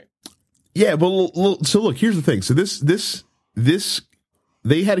games, though, right? Yeah, but so look, here's the thing. So this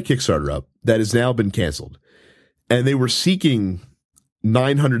they had a Kickstarter up that has now been canceled, and they were seeking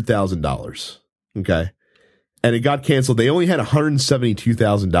 $900,000. Okay, and it got canceled. They only had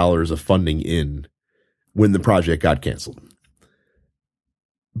 $172,000 of funding in when the project got canceled.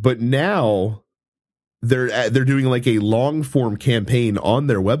 But now they're doing like a long form campaign on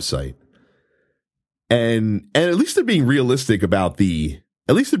their website, and at least they're being realistic about the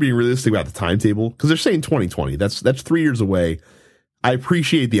timetable, because they're saying 2020. That's 3 years away. I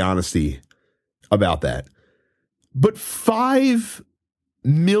appreciate the honesty about that, but $5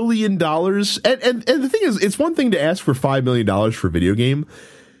 million, and the thing is, it's one thing to ask for $5 million for a video game,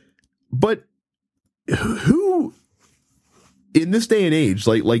 but who in this day and age,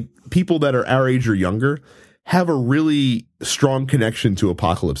 like people that are our age or younger, have a really strong connection to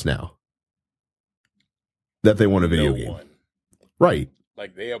Apocalypse Now that they want a video game? Right.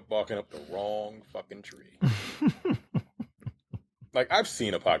 Like, they are barking up the wrong fucking tree. Like, I've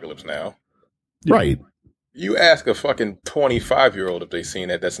seen Apocalypse Now. Right. You ask a fucking 25-year-old if they've seen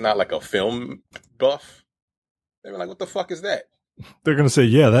it that's not like a film buff, they're like, what the fuck is that? They're going to say,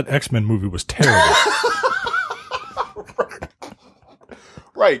 yeah, that X-Men movie was terrible.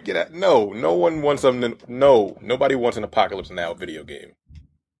 Right, get out. No one wants something. No, nobody wants an Apocalypse Now video game.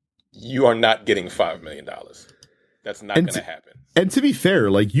 You are not getting $5 million. That's not going to happen. And to be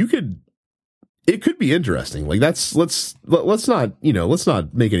fair, like, it could be interesting. Like, let's not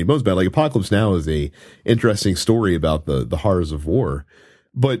make any bones about it. Like, Apocalypse Now is a interesting story about the horrors of war,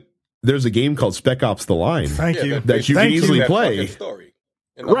 but there's a game called Spec Ops: The Line that you can easily play. Story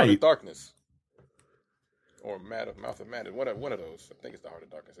in the Heart of Darkness. Or Mouth of Madness, one of those. I think it's the Heart of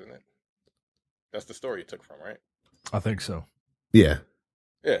Darkness, isn't it? That's the story it took from, right? I think so. Yeah.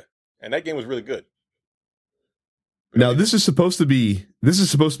 Yeah, and that game was really good. Now this is supposed to be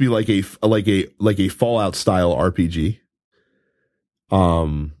like a Fallout style RPG.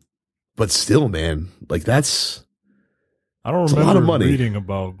 But still, man, like that's I don't remember a lot of money. Reading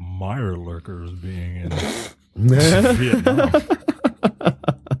about Meyer lurkers being in Vietnam.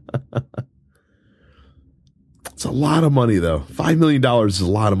 It's a lot of money, though. $5 million is a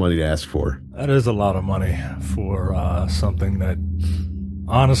lot of money to ask for. That is a lot of money for something that,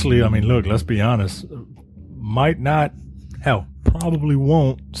 honestly, I mean, look, let's be honest, might not, probably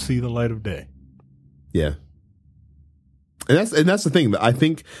won't see the light of day. Yeah. And that's the thing. I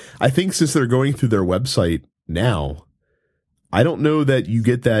think since they're going through their website now, I don't know that you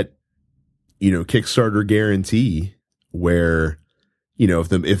get that, Kickstarter guarantee where,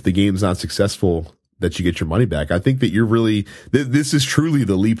 if the game's not successful, that you get your money back. I think that you're really, this is truly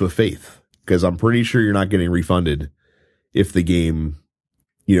the leap of faith, because I'm pretty sure you're not getting refunded if the game,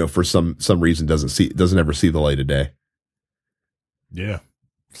 for some reason doesn't ever see the light of day. Yeah.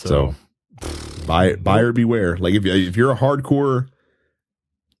 So buyer beware. Like if you're a hardcore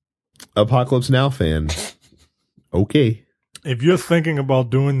Apocalypse Now fan, okay. If you're thinking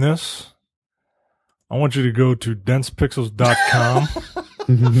about doing this, I want you to go to densepixels.com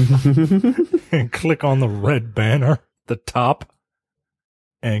and click on the red banner at the top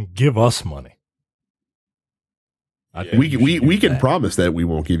and give us money. We can promise that we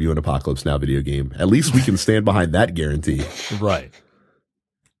won't give you an Apocalypse Now video game. At least we can stand behind that guarantee. Right.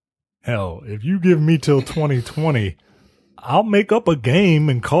 Hell, if you give me till 2020, I'll make up a game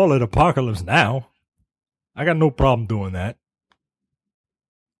and call it Apocalypse Now. I got no problem doing that.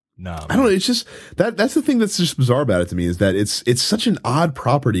 Nah, I don't know. It's just that's the thing that's just bizarre about it to me, is that it's such an odd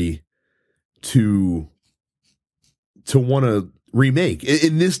property to want to remake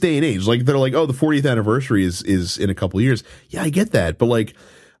in this day and age. Like, they're like, oh, the 40th anniversary is in a couple of years. Yeah, I get that. But like,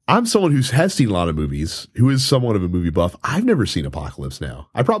 I'm someone who has seen a lot of movies, who is somewhat of a movie buff. I've never seen Apocalypse Now.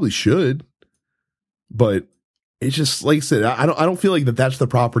 I probably should, but it's just, like I said, I don't feel like that's the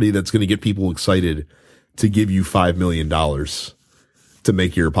property that's going to get people excited to give you $5 million to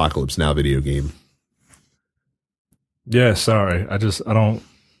make your Apocalypse Now video game. Yeah, sorry. I don't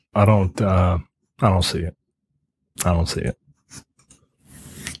see it. I don't see it.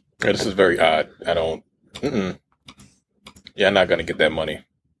 Yeah, this is very odd. Yeah, I'm not going to get that money.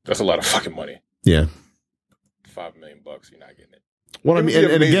 That's a lot of fucking money. Yeah. $5 million, you're not getting it. Well, I mean,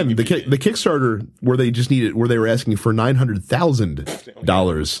 and again, the Kickstarter where they were asking for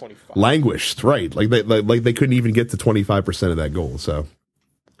 $900,000 languished, right? Like they couldn't even get to 25% of that goal. So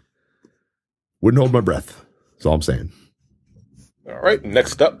wouldn't hold my breath. That's all I'm saying. All right.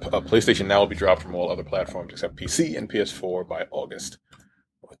 Next up, PlayStation Now will be dropped from all other platforms except PC and PS4 by August.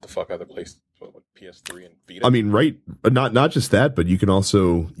 What the fuck other What, PS3 and Vita. I mean, right? Not just that, but you can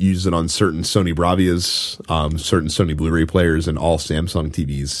also use it on certain Sony Bravias, certain Sony Blu-ray players, and all Samsung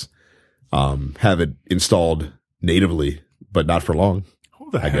TVs have it installed natively, but not for long. Who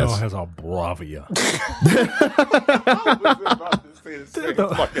the hell has a Bravia?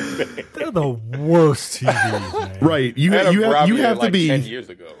 They're the worst TVs, man. Right? You have to be 10 years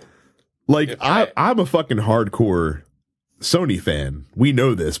ago. Like I'm a fucking hardcore Sony fan. We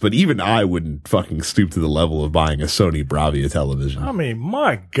know this, but even I wouldn't fucking stoop to the level of buying a Sony Bravia television. I mean,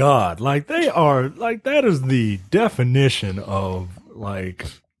 my God, like they are like that is the definition of like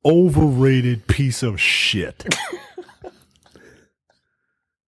overrated piece of shit.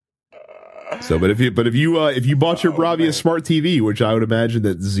 So, but if you bought your Bravia smart TV, which I would imagine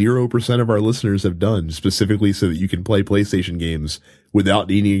that 0% of our listeners have done, specifically so that you can play PlayStation games without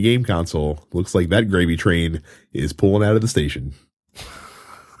needing a game console, looks like that gravy train is pulling out of the station.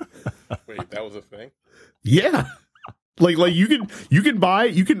 Wait, that was a thing? Yeah. Like you can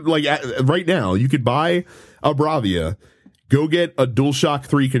right now you could buy a Bravia, go get a DualShock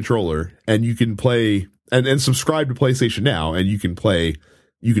 3 controller, and you can play and subscribe to PlayStation Now, and you can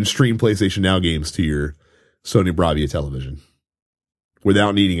stream PlayStation Now games to your Sony Bravia television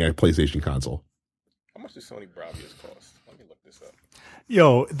without needing a PlayStation console. How much do Sony Bravias cost? Let me look this up.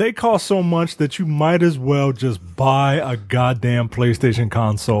 Yo, they cost so much that you might as well just buy a goddamn PlayStation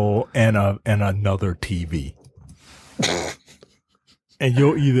console and another TV. And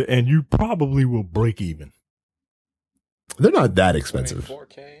you probably will break even. They're not that expensive.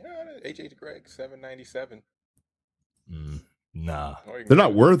 4K, HH Greg, $797. Nah. They're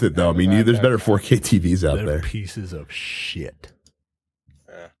not worth it, though. I mean, there's better 4K TVs out They're there. Pieces of shit.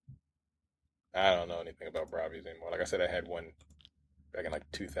 I don't know anything about Bravias anymore. Like I said, I had one back in like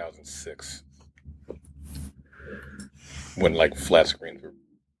 2006 when like flat screens were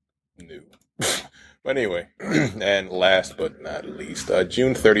new. But anyway, and last but not least,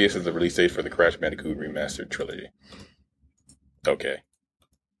 June 30th is the release date for the Crash Bandicoot Remastered Trilogy. Okay.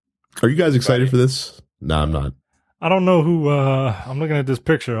 Are you guys excited for this? No, I'm not. I don't know who, I'm looking at this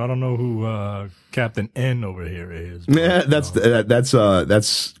picture. I don't know who, Captain N over here is. Yeah,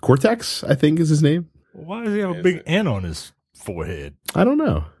 that's Cortex, I think is his name. Why does he have a big N on his forehead? I don't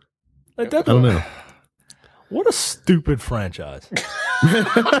know. Like I don't know. What a stupid franchise.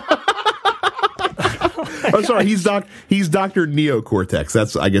 I'm sorry, he's Dr. Neo Cortex.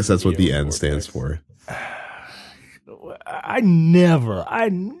 I guess that's what the N stands for. I never,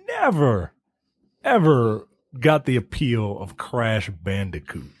 ever got the appeal of Crash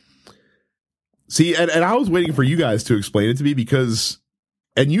Bandicoot. See, and I was waiting for you guys to explain it to me because,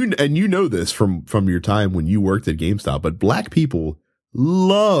 and you know this from your time when you worked at GameStop, but black people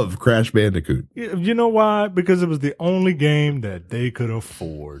love Crash Bandicoot. You know why? Because it was the only game that they could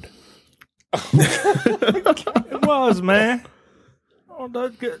afford. It was, man.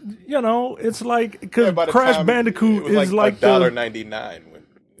 You know, it's like because Crash Bandicoot is like $1.99 when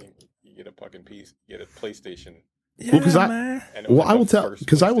you get a fucking piece, you get a PlayStation. Yeah, I will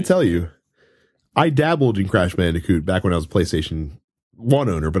tell you, I dabbled in Crash Bandicoot back when I was a PlayStation 1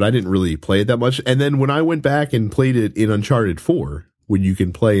 owner, but I didn't really play it that much. And then when I went back and played it in Uncharted 4, when you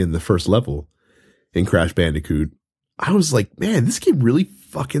can play in the first level in Crash Bandicoot, I was like, man, this game really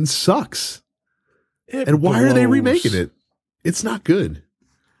fucking sucks. And why are they remaking it? It's not good.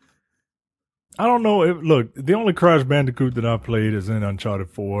 I don't know. Look, the only Crash Bandicoot that I played is in Uncharted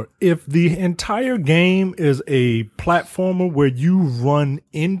 4. If the entire game is a platformer where you run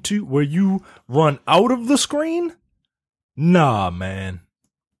out of the screen, nah, man.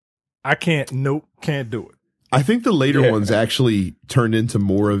 I can't. Nope, can't do it. I think the later ones actually turned into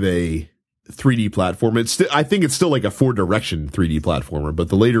more of a 3D platform. I think it's still like a 4-direction 3D platformer, but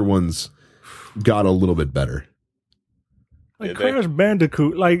the later ones got a little bit better. Like Crash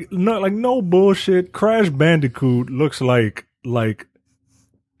Bandicoot, no bullshit. Crash Bandicoot looks like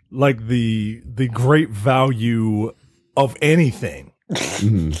the great value of anything.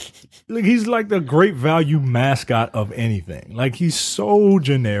 Mm-hmm. Like he's like the great value mascot of anything. Like he's so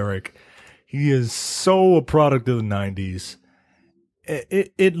generic. He is so a product of the 90s.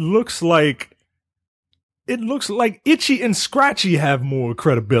 It looks like Itchy and Scratchy have more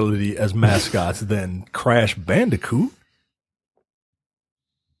credibility as mascots than Crash Bandicoot.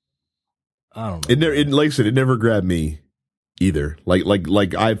 I don't know. Like I said, it never grabbed me either.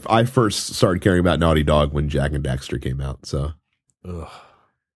 Like I first started caring about Naughty Dog when Jak and Daxter came out. So,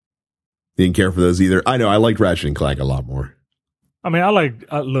 didn't care for those either. I know I liked Ratchet and Clank a lot more. I mean, I like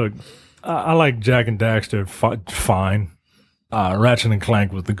Jak and Daxter fine. Ratchet and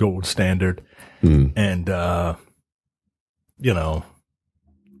Clank was the gold standard, and you know,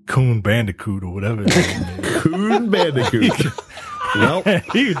 Coon Bandicoot or whatever his name is. Coon Bandicoot. Well,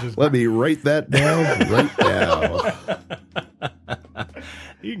 He could just let me write that down right now.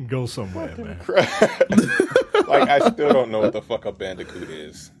 he can go somewhere, man. Like, I still don't know what the fuck a bandicoot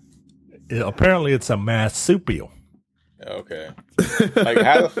is. Apparently, it's a marsupial. Okay. Like,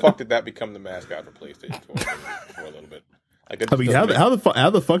 how the fuck did that become the mascot for PlayStation 4 for a little bit? Like, that I just mean, doesn't how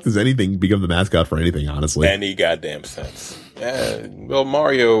the fuck does anything become the mascot for anything? Honestly, make any goddamn sense. Well,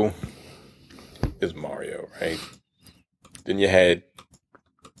 Mario is Mario, right? Then you had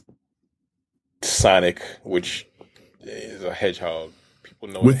Sonic, which is a hedgehog. People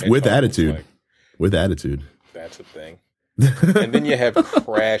know what a with hedgehog attitude, looks like. with attitude. That's a thing. And then you have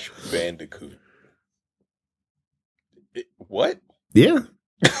Crash Bandicoot. What? Yeah,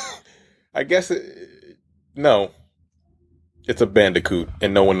 I guess no. It's a bandicoot,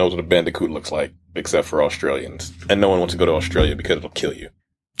 and no one knows what a bandicoot looks like except for Australians. And no one wants to go to Australia because it'll kill you.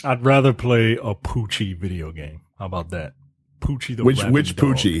 I'd rather play a Poochie video game. How about that? Poochie the which rabid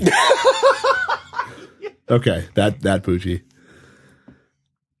dog. Poochie? Okay, that Poochie.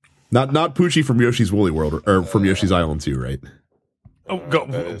 Not Poochie from Yoshi's Woolly World or from Yoshi's Island 2, right? Oh,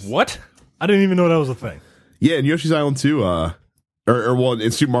 that is- what? I didn't even know that was a thing. Yeah, in Yoshi's Island 2,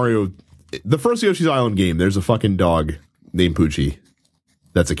 in Super Mario, the first Yoshi's Island game, there's a fucking dog named Poochie.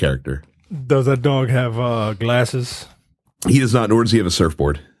 That's a character. Does that dog have glasses? He does not, nor does he have a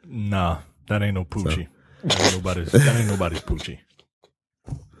surfboard. Nah, that ain't no Poochie. That ain't nobody's Poochie.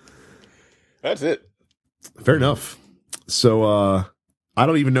 That's it. Fair enough. So, I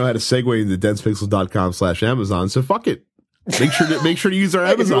don't even know how to segue into densepixels.com/Amazon, so fuck it. Make sure to use our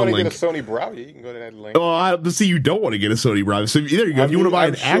Hey, if you Amazon want to link. get a Sony Bravia, you can go to that link. Oh, I see you don't want to get a Sony Bravia. So there you go. If you want to buy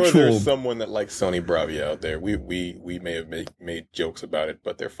an I'm sure actual, there's someone that likes Sony Bravia out there. We may have made jokes about it,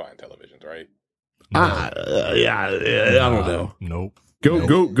 but they're fine televisions, right? I don't know. Nope.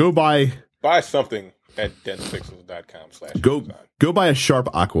 Go buy something at densepixels.com/Amazon. go buy a Sharp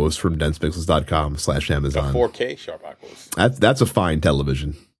Aquos from densepixels.com/Amazon. 4K Sharp Aquos. That's a fine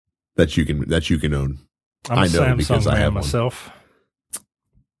television that you can own. I'm I a know Samsung because I man have one. myself.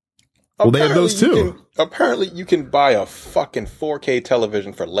 Well, they have those too. Apparently, you can buy a fucking 4K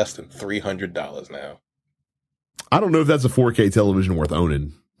television for less than $300 now. I don't know if that's a 4K television worth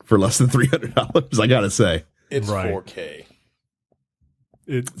owning for less than $300. I gotta say, It's Right. 4K.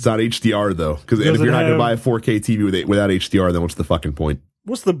 it's not HDR though. Because if Does you're it not gonna have- buy a 4K TV without HDR, then what's the fucking point?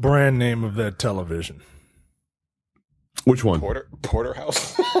 What's the brand name of that television? Which one?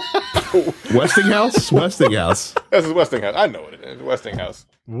 Porterhouse. Westinghouse. Westinghouse. This is Westinghouse. I know what it is. Westinghouse.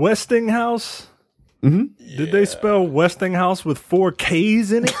 Westinghouse? Mm-hmm. Did they spell Westinghouse with 4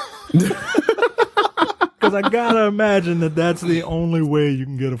 Ks in it? Because I gotta imagine that that's the only way you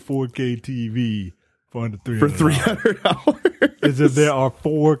can get a 4K TV for under $300. For $300. Is if there are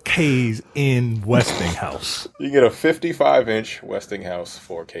 4 Ks in Westinghouse. You can get a 55-inch Westinghouse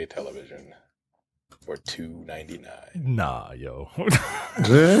 4K television for $299. Nah, yo.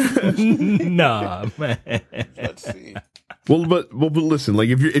 Nah, man. Let's see. Well, but listen, like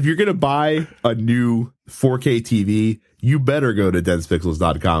if you're gonna buy a new 4K TV, you better go to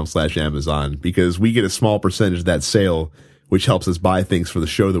densepixels.com/Amazon because we get a small percentage of that sale, which helps us buy things for the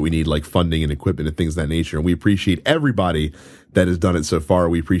show that we need, like funding and equipment and things of that nature. And we appreciate everybody that has done it so far.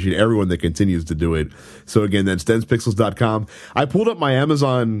 We appreciate everyone that continues to do it. So again, that's densepixels.com. I pulled up my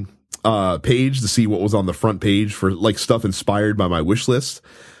Amazon page to see what was on the front page for like stuff inspired by my wish list.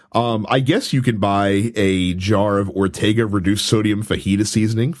 I guess you can buy a jar of Ortega reduced sodium fajita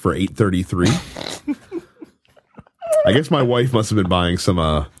seasoning for $8.33. I guess my wife must have been buying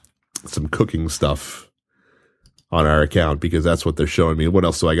some cooking stuff on our account because that's what they're showing me. What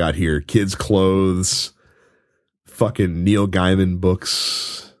else do I got here? Kids' clothes, fucking Neil Gaiman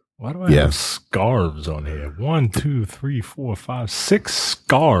books. Why do I have scarves on here? 1, 2, 3, 4, 5, 6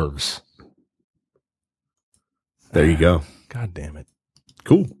 scarves. There you go. God damn it.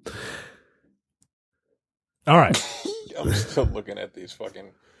 Cool. All right. I'm still looking at these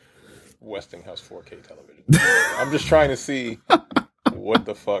fucking Westinghouse 4K television. I'm just trying to see what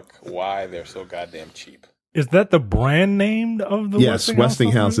the fuck, why they're so goddamn cheap. Is that the brand name of the Yes,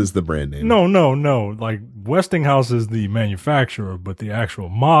 Westinghouse television? is the brand name. No. Like Westinghouse is the manufacturer, but the actual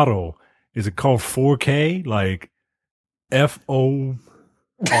model, is it called 4K? Like FOR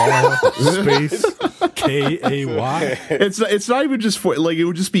space KAY? It's not even just for like it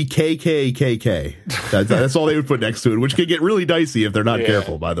would just be KKKK. That's all they would put next to it, which can get really dicey if they're not Yeah.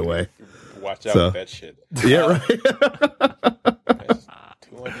 careful. By the way, Watch out So- with that shit. yeah, right.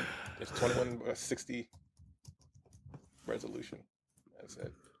 It's 2160 resolution. That's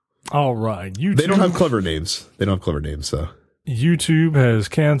it. All right. They don't have clever names. So YouTube has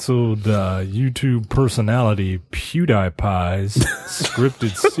canceled YouTube personality PewDiePie's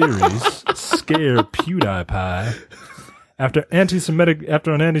scripted series Scare PewDiePie after an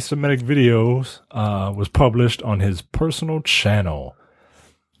anti-Semitic video was published on his personal channel.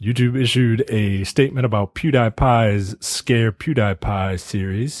 YouTube issued a statement about PewDiePie's Scare PewDiePie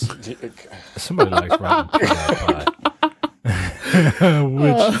series. Somebody likes writing PewDiePie,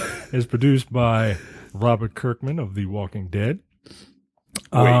 which is produced by Robert Kirkman of The Walking Dead.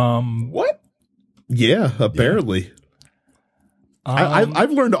 What? Yeah, apparently.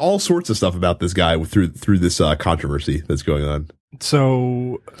 I've learned all sorts of stuff about this guy through this controversy that's going on.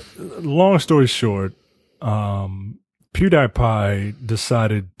 So, long story short, PewDiePie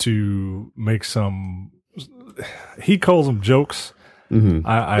decided to make some. He calls them jokes. Mm-hmm.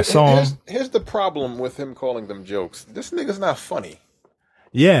 I saw him. Here's the problem with him calling them jokes. This nigga's not funny.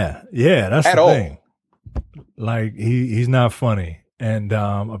 Yeah, that's At the all. thing. Like he's not funny, and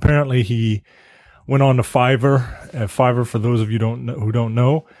apparently he went on to Fiverr. And Fiverr, for those of you who don't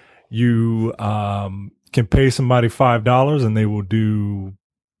know, you can pay somebody $5 and they will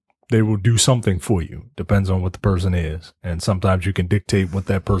do something for you. Depends on what the person is, and sometimes you can dictate what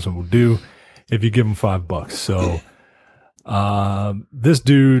that person will do if you give them $5. So this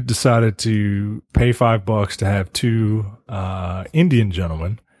dude decided to pay $5 to have two Indian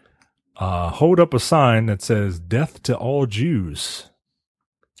gentlemen hold up a sign that says "Death to all Jews."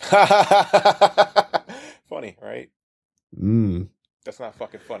 Funny, right? Mm. That's not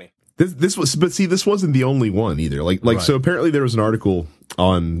fucking funny. This wasn't the only one either. Like Right. So apparently there was an article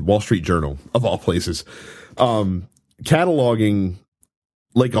on Wall Street Journal of all places, cataloging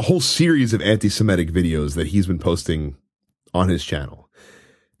like a whole series of anti-Semitic videos that he's been posting on his channel.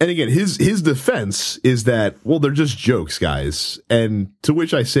 And again, his defense is that, well, they're just jokes, guys. And to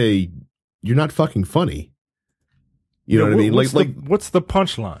which I say, you're not fucking funny. You know what I mean? What's the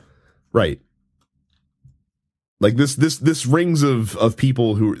punchline? Right. Like this rings of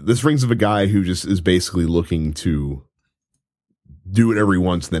people this rings of a guy who just is basically looking to do whatever he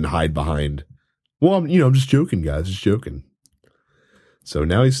wants and then hide behind. Well, I'm just joking, guys, just joking. So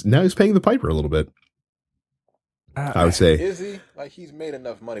now he's paying the piper a little bit. I would say. Is he? Like, he's made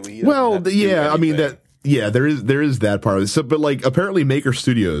enough money where he Well, doesn't have to do yeah, I mean anything. there is that part of it. So, but like apparently Maker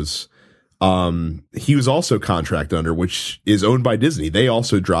Studios, he was also contract under, which is owned by Disney. They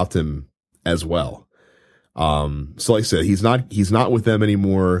also dropped him as well. So like I said, he's not with them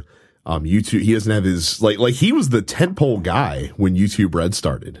anymore. YouTube, he doesn't have his, like he was the tentpole guy when YouTube Red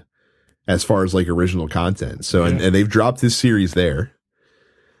started as far as like original content. So, and they've dropped his series there.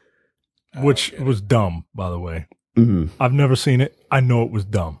 Which was dumb, by the way. Mm-hmm. I've never seen it. I know it was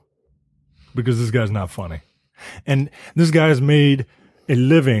dumb because this guy's not funny. And this guy has made a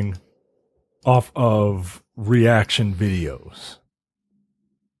living off of reaction videos.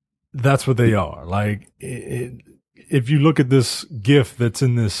 That's what they are. Like, if you look at this GIF that's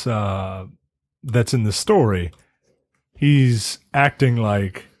in this story, he's acting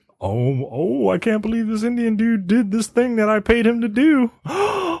like, oh, I can't believe this Indian dude did this thing that I paid him to do.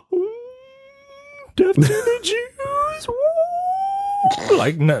 Death to the Jews. Woo!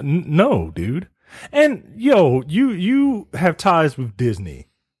 Like, no, dude. And yo, you have ties with Disney.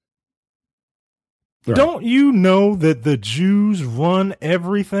 Right. Don't you know that the Jews run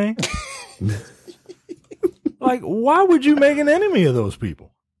everything? Like, why would you make an enemy of those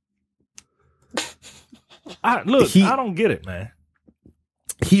people? I don't get it, man.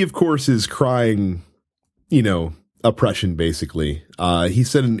 He, of course, is crying, oppression, basically. He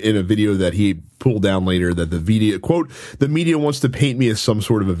said in a video that he pulled down later that the video, quote, "The media wants to paint me as some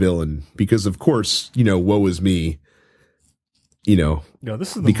sort of a villain because, of course, woe is me." No,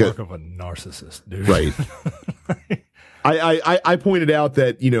 this is the mark of a narcissist, dude. Right. I pointed out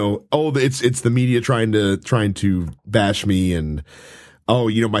that, it's the media trying to bash me and,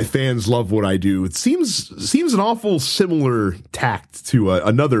 my fans love what I do. It seems an awful similar tact to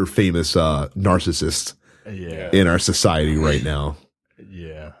another famous narcissist in our society right now.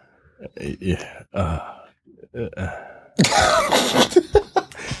 Yeah.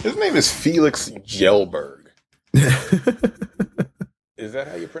 His name is Felix Jelberg. Is that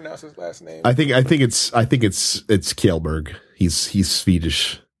how you pronounce his last name? I think it's Kjellberg. He's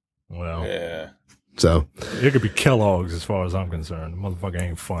Swedish. Well, Yeah. So it could be Kellogg's as far as I'm concerned. The motherfucker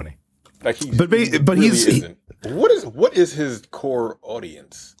ain't funny. Like he isn't. What is his core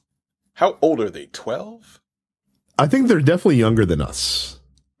audience? How old are they? 12? I think they're definitely younger than us,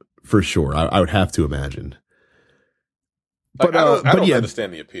 for sure. I would have to imagine. Like, I don't yeah,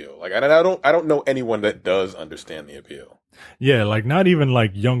 understand the appeal. Like, I don't know anyone that does understand the appeal. Yeah, like not even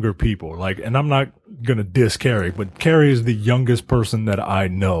like younger people. Like, and I'm not gonna diss Carrie, but Carrie is the youngest person that I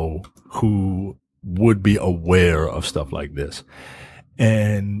know who would be aware of stuff like this.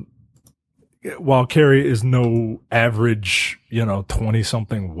 And while Carrie is no average,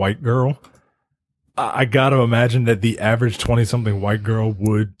 20-something white girl, I gotta imagine that the average 20-something white girl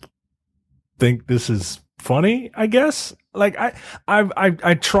would think this is funny, I guess. Like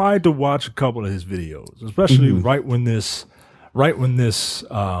I tried to watch a couple of his videos, especially right when this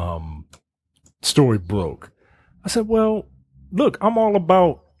story broke. I said, well, look, I'm all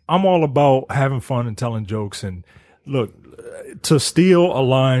about having fun and telling jokes. And look, to steal a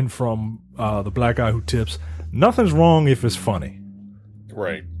line from the Black Guy Who Tips, nothing's wrong if it's funny.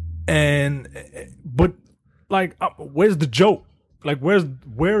 Right. But like, where's the joke? Like, where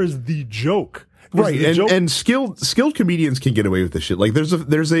is the joke? Right, and skilled comedians can get away with this shit. Like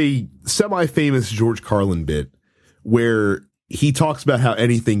there's a semi-famous George Carlin bit where he talks about how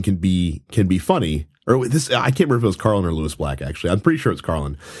anything can be funny. Or this, I can't remember if it was Carlin or Lewis Black, actually. I'm pretty sure it's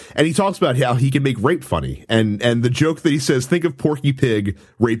Carlin. And he talks about how he can make rape funny. And the joke that he says, think of Porky Pig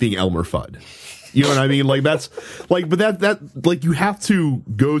raping Elmer Fudd. You know what I mean? Like that's like, but that like you have to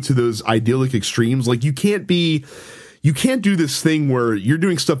go to those idyllic extremes. Like you can't do this thing where you're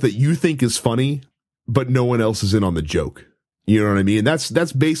doing stuff that you think is funny, but no one else is in on the joke. You know what I mean? That's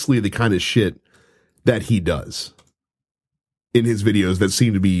basically the kind of shit that he does in his videos that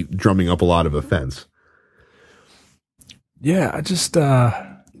seem to be drumming up a lot of offense. Yeah, I just,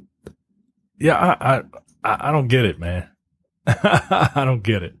 I don't get it, man. I don't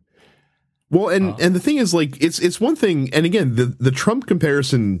get it. Well, and the thing is, like, it's one thing, and again, the Trump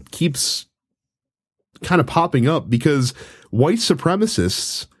comparison keeps kind of popping up because white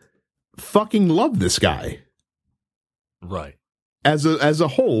supremacists fucking love this guy. Right. As a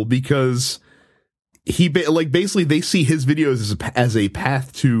whole, because he basically they see his videos as a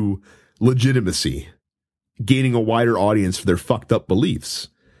path to legitimacy, gaining a wider audience for their fucked up beliefs.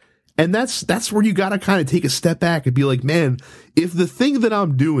 And that's where you got to kind of take a step back and be like, man, if the thing that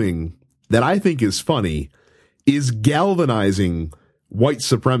I'm doing that I think is funny is galvanizing white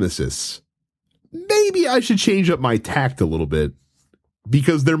supremacists, maybe I should change up my tact a little bit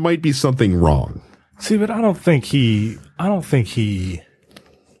because there might be something wrong. See, but I think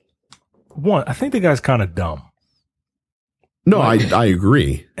the guy's kind of dumb. No, I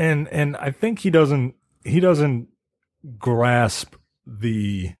agree. And I think he doesn't grasp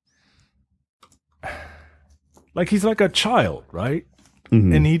like he's like a child, right?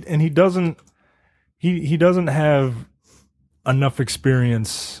 Mm-hmm. And he doesn't have enough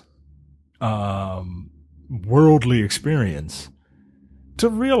experience, worldly experience to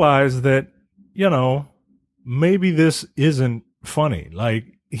realize that, maybe this isn't funny. Like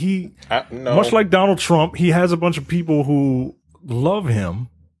much like Donald Trump, he has a bunch of people who love him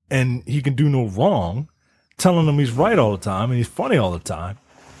and he can do no wrong, telling them he's right all the time and he's funny all the time.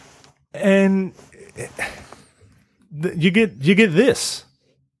 And you get this.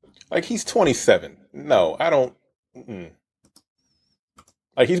 Like, he's 27. No, I don't.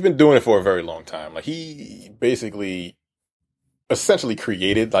 Like, he's been doing it for a very long time. Like, he basically essentially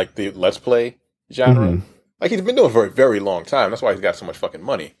created like the Let's Play genre. Mm-hmm. Like, he's been doing it for a very long time. That's why he's got so much fucking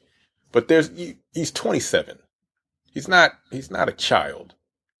money. But he's 27. He's not a child.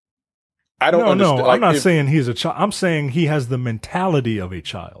 I don't understand. No, I'm not saying he's a child. I'm saying he has the mentality of a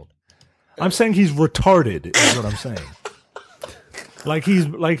child. I'm saying he's retarded is what I'm saying. Like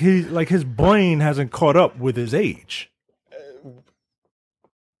his brain hasn't caught up with his age.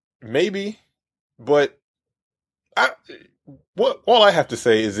 Maybe, but all I have to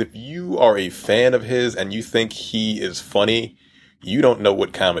say is if you are a fan of his and you think he is funny, you don't know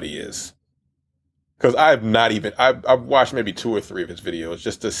what comedy is. Because I've watched maybe 2 or 3 of his videos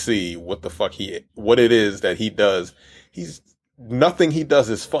just to see what it is that he does. Nothing he does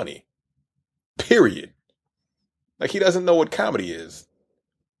is funny. Period. Like, he doesn't know what comedy is.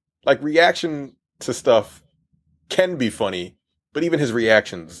 Like, reaction to stuff can be funny, but even his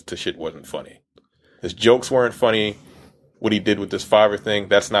reactions to shit wasn't funny. His jokes weren't funny. What he did with this Fiverr thing,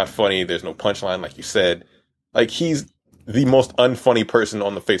 that's not funny. There's no punchline, like you said. Like, he's the most unfunny person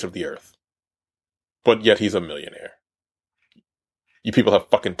on the face of the earth. But yet he's a millionaire. You people have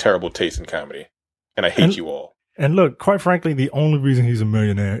fucking terrible taste in comedy. And I hate you all. And look, quite frankly, the only reason he's a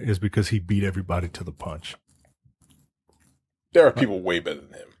millionaire is because he beat everybody to the punch. There are people way better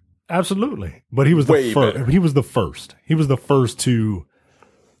than him. Absolutely. But he was the first. He was the first. He was the first to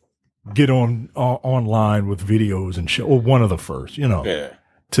get online with videos and shit. Or one of the first,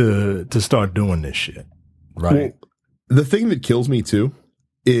 to start doing this shit. Right. Well, the thing that kills me too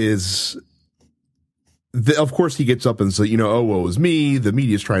is, of course, he gets up and says, oh, woe is me. The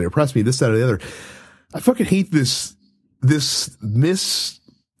media's trying to oppress me. This, that, or the other. I fucking hate this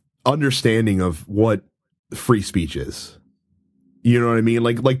misunderstanding of what free speech is. You know what I mean?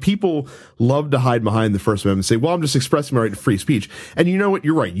 Like people love to hide behind the First Amendment and say, well, I'm just expressing my right to free speech. And you know what?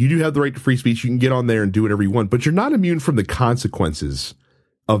 You're right. You do have the right to free speech. You can get on there and do whatever you want, but you're not immune from the consequences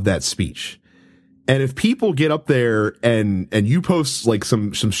of that speech. And if people get up there and you post like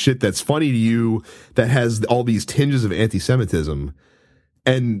some shit that's funny to you that has all these tinges of anti-Semitism,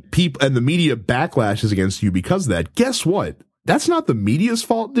 and the media backlashes against you because of that, guess what? That's not the media's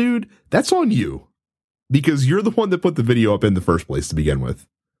fault, dude. That's on you. Because you're the one that put the video up in the first place to begin with.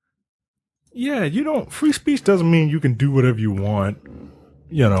 Yeah, free speech doesn't mean you can do whatever you want.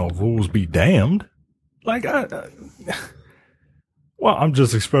 Rules be damned. Like, I'm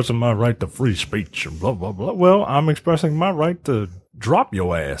just expressing my right to free speech and blah, blah, blah. Well, I'm expressing my right to drop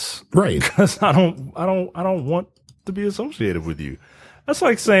your ass. Right. Because I don't want to be associated with you. That's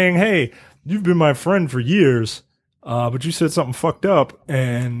like saying, hey, you've been my friend for years, but you said something fucked up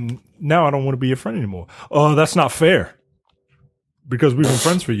and now I don't want to be your friend anymore. Oh, that's not fair. Because we've been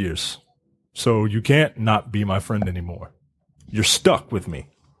friends for years. So you can't not be my friend anymore. You're stuck with me.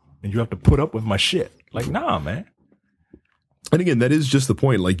 And you have to put up with my shit. Like, nah, man. And again, that is just the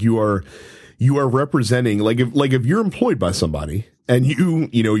point. Like you are representing, like if you're employed by somebody and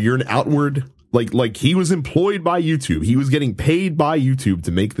you're an outward, like he was employed by YouTube. He was getting paid by YouTube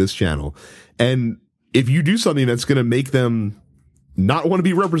to make this channel. And if you do something that's going to make them not want to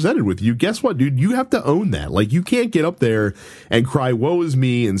be represented with you, guess what, dude? You have to own that. Like, you can't get up there and cry, woe is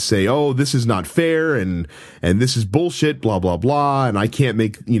me, and say, oh, this is not fair, and this is bullshit, blah, blah, blah, and I can't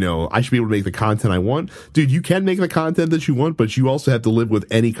make, I should be able to make the content I want. Dude, you can make the content that you want, but you also have to live with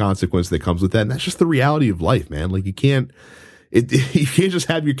any consequence that comes with that, and that's just the reality of life, man. Like, you can't just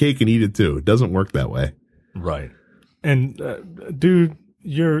have your cake and eat it too. It doesn't work that way. Right. And, dude,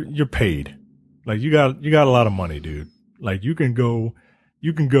 you're paid. Like, you got a lot of money, dude. Like you can go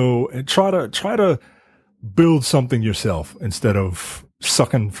and try to build something yourself instead of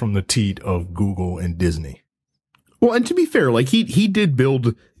sucking from the teat of Google and Disney. Well, and to be fair, like he did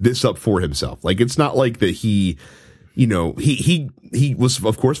build this up for himself. Like it's not like that he was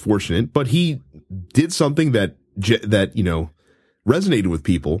of course fortunate, but he did something that resonated with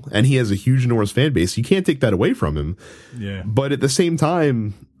people, and he has a huge enormous fan base. You can't take that away from him. Yeah. But at the same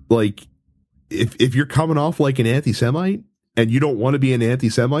time, like, if you're coming off like an anti-Semite and you don't want to be an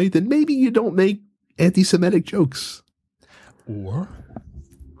anti-Semite, then maybe you don't make anti-Semitic jokes. Or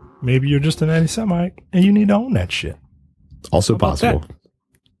maybe you're just an anti-Semite and you need to own that shit. Also possible.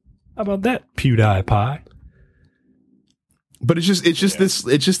 How about that, PewDiePie? But it's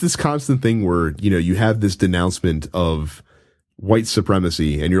just this constant thing where, you have this denouncement of white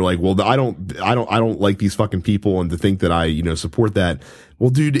supremacy, and you're like, well, I don't like these fucking people, and to think that I, support that.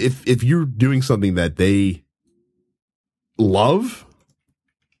 Well, dude, if you're doing something that they love,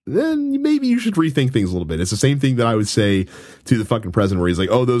 then maybe you should rethink things a little bit. It's the same thing that I would say to the fucking president, where he's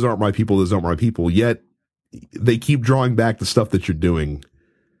like, oh, those aren't my people, yet they keep drawing back the stuff that you're doing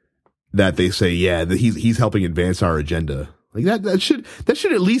that they say, yeah, that he's helping advance our agenda. Like that should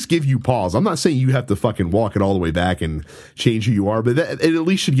at least give you pause. I'm not saying you have to fucking walk it all the way back and change who you are, but it at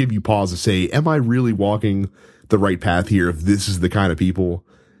least should give you pause to say, am I really walking the right path here if this is the kind of people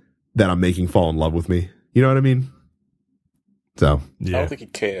that I'm making fall in love with me? You know what I mean? So, yeah. I don't think he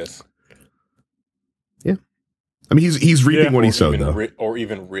cares. Yeah. I mean, he's reaping what he sowed, though. Or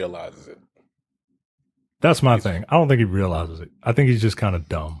even realizes it. That's my thing. I don't think he realizes it. I think he's just kind of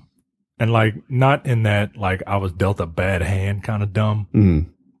dumb. And like, not in that, like, I was dealt a bad hand kind of dumb. Mm.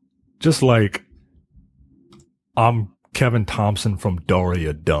 Just like, I'm Kevin Thompson from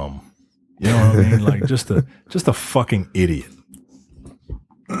Daria dumb. You know what I mean? Like, just a fucking idiot.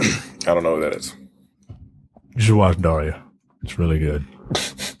 I don't know who that is. You should watch Daria. It's really good.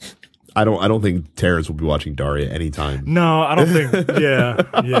 I don't think Terrence will be watching Daria anytime. No, I don't think. Yeah.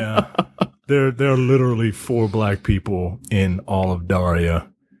 There are literally 4 black people in all of Daria,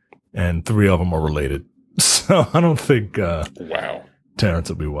 and 3 of them are related. So I don't think wow, Terrence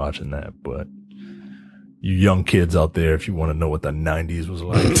will be watching that. But you young kids out there, if you want to know what the 90s was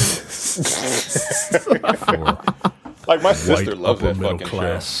like, like my sister white, loves that middle fucking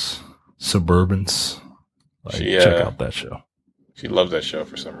class show. Suburbans, like, she, check out that show. She loves that show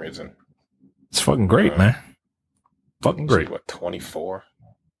for some reason. It's fucking great, man. Fucking great. What, 24?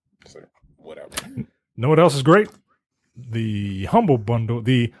 So, whatever. Know what else is great? The Humble Bundle,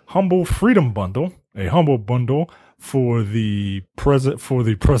 the Humble Freedom Bundle, a Humble Bundle for the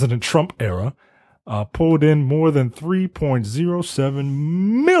President Trump era. pulled in more than $3.07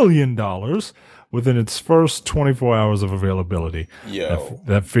 million within its first 24 hours of availability.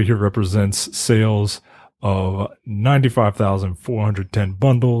 That figure represents sales of 95,410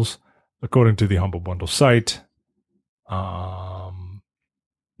 bundles, according to the Humble Bundle site.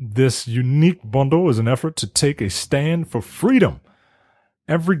 This unique bundle is an effort to take a stand for freedom.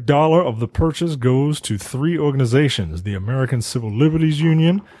 Every dollar of the purchase goes to 3 organizations: the American Civil Liberties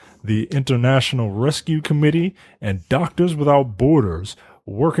Union, the International Rescue Committee, and Doctors Without Borders,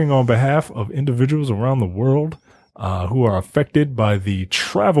 working on behalf of individuals around the world who are affected by the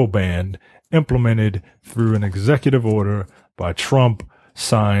travel ban implemented through an executive order by Trump,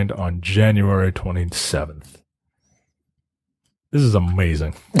 signed on January 27th. This is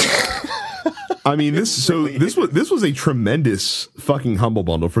amazing. I mean, this was a tremendous fucking Humble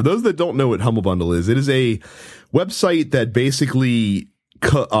Bundle. For those that don't know what Humble Bundle is, it is a website that basically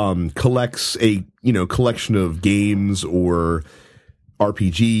collects a collection of games or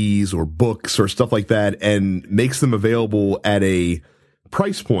RPGs or books or stuff like that, and makes them available at a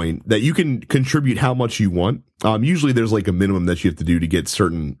price point that you can contribute how much you want. Usually there's like a minimum that you have to do to get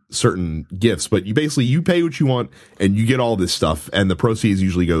certain gifts, but you pay what you want and you get all this stuff, and the proceeds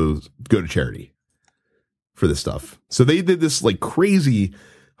usually go to charity for this stuff. So they did this like crazy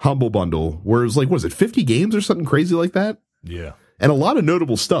Humble Bundle where it was like, what was it, 50 games or something crazy like that? Yeah. And a lot of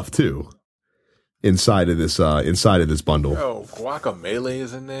notable stuff too inside of this bundle. Yo, Guacamelee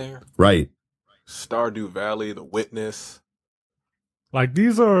is in there. Right. Stardew Valley, The Witness. Like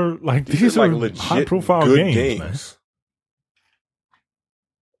these are legit high profile games. Man.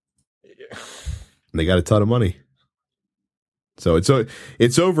 Yeah. They got a ton of money. So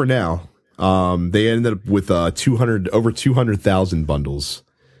it's over now. They ended up with over 200,000 bundles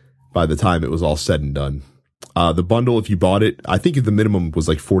by the time it was all said and done. The bundle, if you bought it, I think the minimum was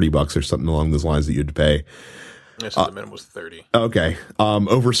like $40 or something along those lines that you had to pay. Yes, the minimum was $30. Okay.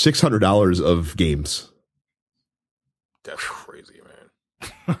 Over $600 of games. That's crazy, man.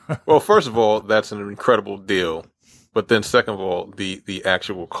 Well, first of all, that's an incredible deal. But then second of all, the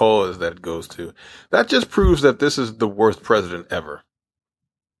actual cause that it goes to, that just proves that this is the worst president ever.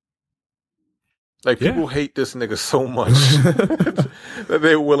 Like, people hate this nigga so much that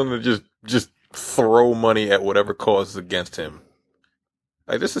they're willing to just throw money at whatever cause is against him.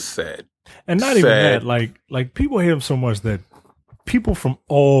 Like, this is sad. And not even that, like people hate him so much that people from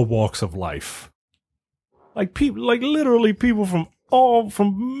all walks of life, literally people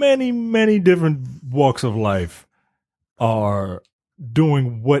from many, many different walks of life are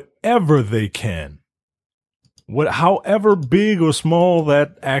doing whatever they can, however big or small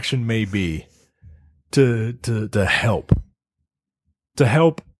that action may be, to help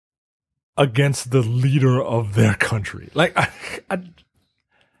against the leader of their country. Like,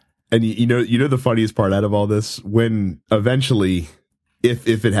 and you know the funniest part out of all this, when eventually, if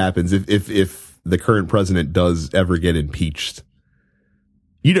it happens, if the current president does ever get impeached,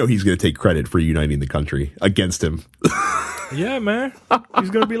 he's going to take credit for uniting the country against him. Yeah, man. He's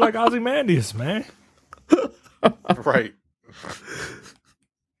going to be like Ozymandias, man. Right.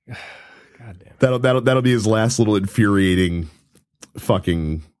 God damn. That'll be his last little infuriating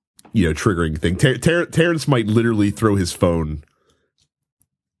fucking, triggering thing. Terrence might literally throw his phone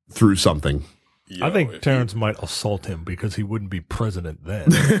through something. I think Terrence might assault him because he wouldn't be president then.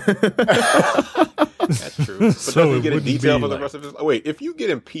 That's true. But so does he get a detail for the rest of his life? Wait, if you get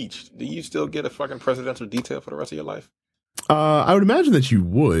impeached, do you still get a fucking presidential detail for the rest of your life? I would imagine that you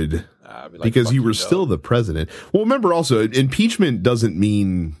would, because you were still the president. Well, remember also, impeachment doesn't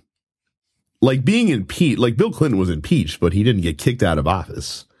mean like being impeached. Like Bill Clinton was impeached, but he didn't get kicked out of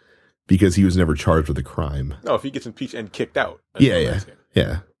office because he was never charged with a crime. No, if he gets impeached and kicked out. Yeah.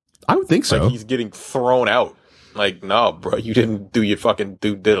 I would think so. Like he's getting thrown out. Like, no, bro, you didn't do your fucking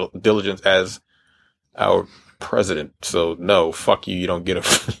due diligence as our president. So no, fuck you. You don't get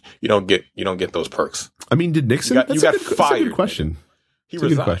you don't get those perks. I mean, did Nixon? You got fired. That's a good question. He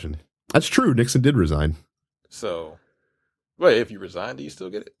resigned. Good question. That's true. Nixon did resign. So, wait, if you resign, do you still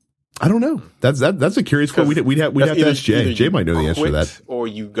get it? I don't know. That's a curious question. We'd have to ask Jay. Jay might know the answer to that. Or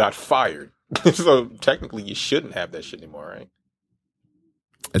you got fired. So technically, you shouldn't have that shit anymore, right?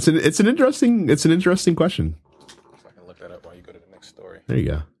 It's an interesting question. If I can look that up while you go to the next story. There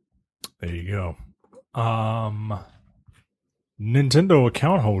you go. Nintendo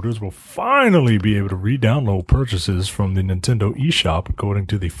account holders will finally be able to re-download purchases from the Nintendo eShop, according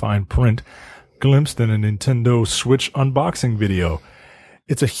to the fine print glimpsed in a Nintendo Switch unboxing video.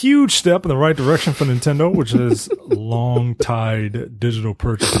 It's a huge step in the right direction for Nintendo, which has long tied digital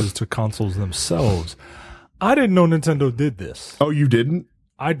purchases to consoles themselves. I didn't know Nintendo did this. Oh, you didn't?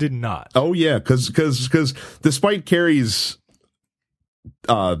 I did not. Oh yeah, because despite Carrie's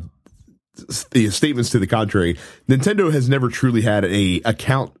the statements to the contrary, Nintendo has never truly had a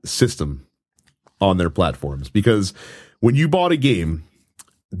account system on their platforms, because when you bought a game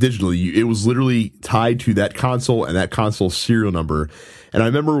digitally, it was literally tied to that console and that console's serial number. And I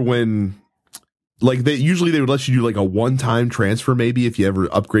remember when, like, they would let you do like a one-time transfer maybe if you ever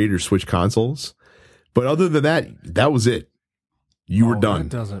upgrade or switch consoles, but other than that, that was it. You were done.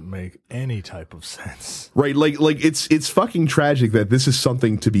 That doesn't make any type of sense. Right, like it's fucking tragic that this is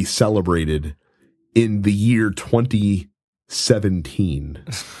something to be celebrated in the year 2017.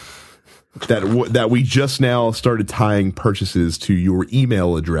 that we just now started tying purchases to your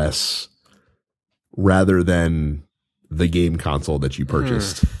email address rather than the game console that you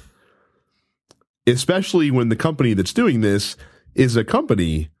purchased. Especially when the company that's doing this is a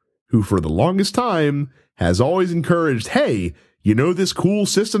company who for the longest time has always encouraged, hey, you know this cool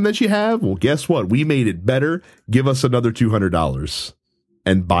system that you have? Well, guess what? We made it better. Give us another $200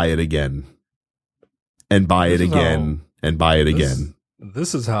 and buy it again. And buy it again. And buy it again.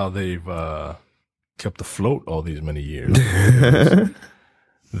 This is how they've kept afloat all these many years.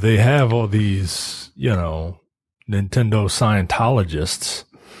 They have all these, Nintendo Scientologists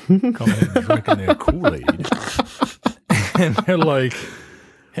coming in drinking their Kool-Aid. And they're like,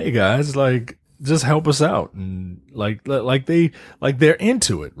 hey guys, like, just help us out. And they're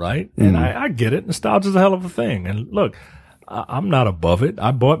into it, right? And I get it. Nostalgia's a hell of a thing. And look, I'm not above it. I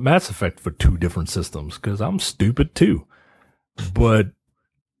bought Mass Effect for 2 different systems because I'm stupid too. But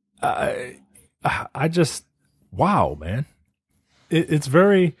I just, wow, man. It's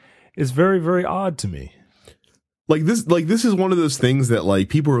very, very odd to me. This is one of those things that like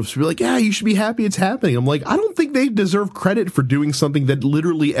people are like, yeah, you should be happy it's happening. I'm like, I don't think they deserve credit for doing something that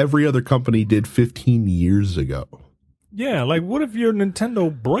literally every other company did 15 years ago. Yeah, like what if your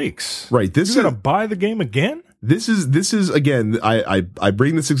Nintendo breaks? Right. You're gonna buy the game again? This is again, I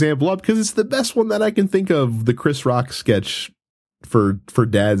bring this example up because it's the best one that I can think of. The Chris Rock sketch for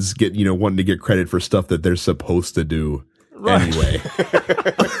dads wanting to get credit for stuff that they're supposed to do anyway.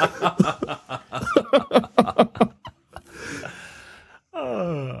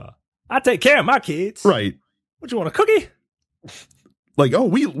 I take care of my kids. Right. What, you want, a cookie? Like, oh,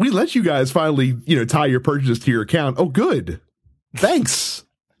 we let you guys finally, tie your purchases to your account. Oh, good. Thanks.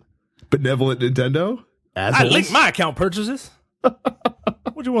 Benevolent Nintendo. Assholes. I link my account purchases.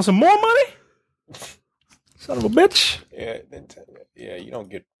 What, you want some more money? Son of a bitch. Yeah, Nintendo. Yeah, you don't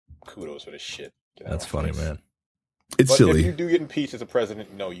get kudos for this shit. That's funny, man. It's silly. If you do get impeached as a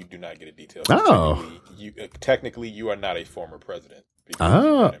president, no, you do not get a detail. Oh. Technically, you are not a former president because you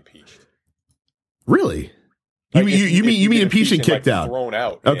got impeached. Really? Like you mean impeached and kicked out? Thrown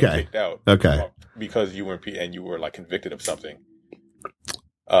out. Okay. Kicked out. Okay. Because you were impeached and you were like convicted of something.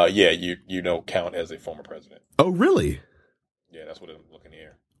 You don't count as a former president. Oh, really? Yeah, that's what I'm looking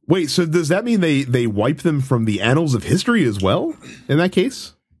here. Wait, so does that mean they wipe them from the annals of history as well? In that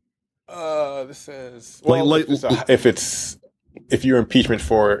case? This says if you're impeachment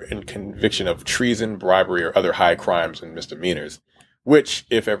for in conviction of treason, bribery, or other high crimes and misdemeanors, which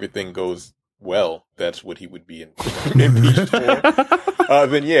if everything goes well, that's what he would be impeached for.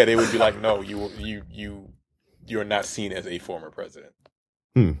 Then yeah, they would be like, no, you're not seen as a former president.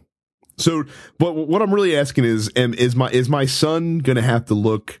 So, but what I'm really asking is my son gonna have to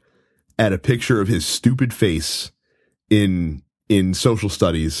look at a picture of his stupid face in social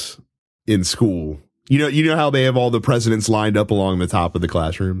studies in school? You know how they have all the presidents lined up along the top of the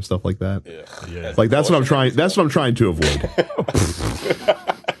classroom, stuff like that. Yeah. Like that's what I'm trying. That's what I'm trying to avoid.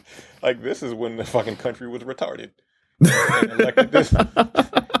 Like this is when the fucking country was retarded and elected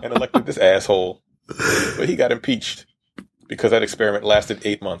this asshole, but he got impeached because that experiment lasted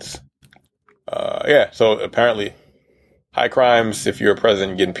 8 months. So apparently, high crimes. If you're a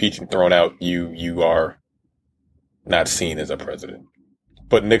president, get impeached and thrown out, you are not seen as a president.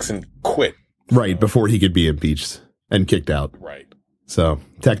 But Nixon quit. Right, before he could be impeached and kicked out. Right. So,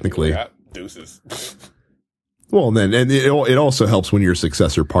 technically. Deuces. Well, then, and it also helps when your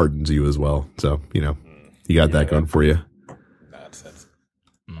successor pardons you as well. So, you got that going for you. Nonsense.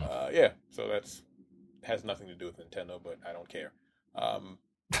 So that's has nothing to do with Nintendo, but I don't care.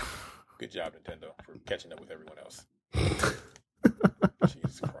 Good job, Nintendo, for catching up with everyone else.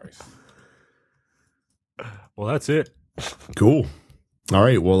 Jesus Christ. Well, that's it. Cool. All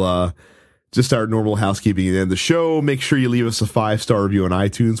right. Well, Just our normal housekeeping at the end of the show. Make sure you leave us a 5-star review on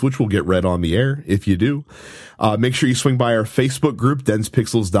iTunes, which will get read on the air if you do. Make sure you swing by our Facebook group,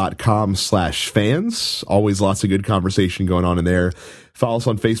 densepixels.com/fans. Always lots of good conversation going on in there. Follow us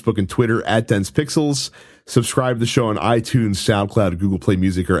on Facebook and Twitter at densepixels. Subscribe to the show on iTunes, SoundCloud, Google Play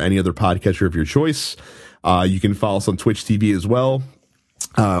Music, or any other podcatcher of your choice. You can follow us on Twitch TV as well.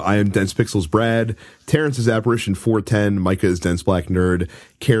 I am Dense Pixels Brad. Terrence is Apparition 410. Micah is Dense Black Nerd.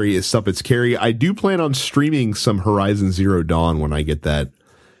 Carrie is Suppets Carrie. I do plan on streaming some Horizon Zero Dawn when I get that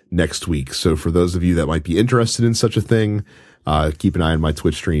next week. So for those of you that might be interested in such a thing, keep an eye on my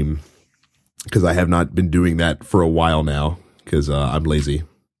Twitch stream, because I have not been doing that for a while now because I'm lazy.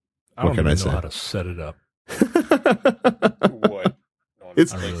 What can I say? Know how to set it up. What?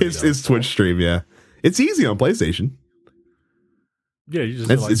 It's Twitch stream. Yeah, it's easy on PlayStation. Yeah, you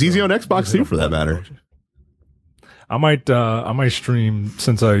just it's easy on Xbox too, for that matter. I might stream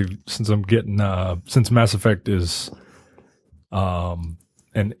since I'm getting since Mass Effect is an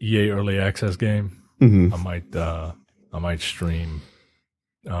EA early access game. Mm-hmm. I might stream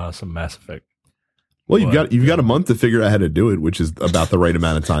some Mass Effect. Well, you've got a month to figure out how to do it, which is about the right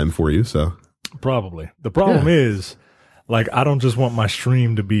amount of time for you. So probably the problem is, like, I don't just want my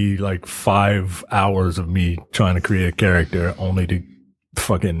stream to be like 5 hours of me trying to create a character only to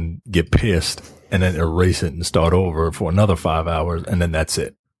fucking get pissed and then erase it and start over for another 5 hours, and then that's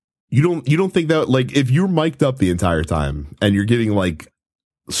it. You don't think that, like, if you're mic'd up the entire time and you're giving like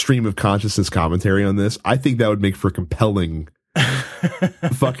stream of consciousness commentary on this, I think that would make for compelling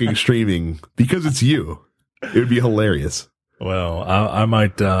fucking streaming, because it's you. It would be hilarious. Well, I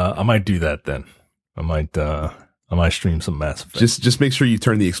might do that then. I might stream some Mass Effect. Just make sure you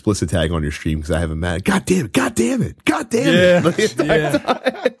turn the explicit tag on your stream, because I have a mad. God damn it! Yeah. There's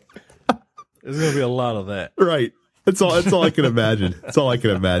gonna be a lot of that. Right. That's all I can imagine. That's all I can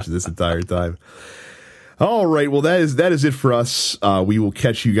imagine this entire time. All right. Well, that is it for us. We will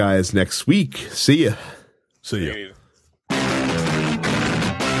catch you guys next week. See ya. See ya.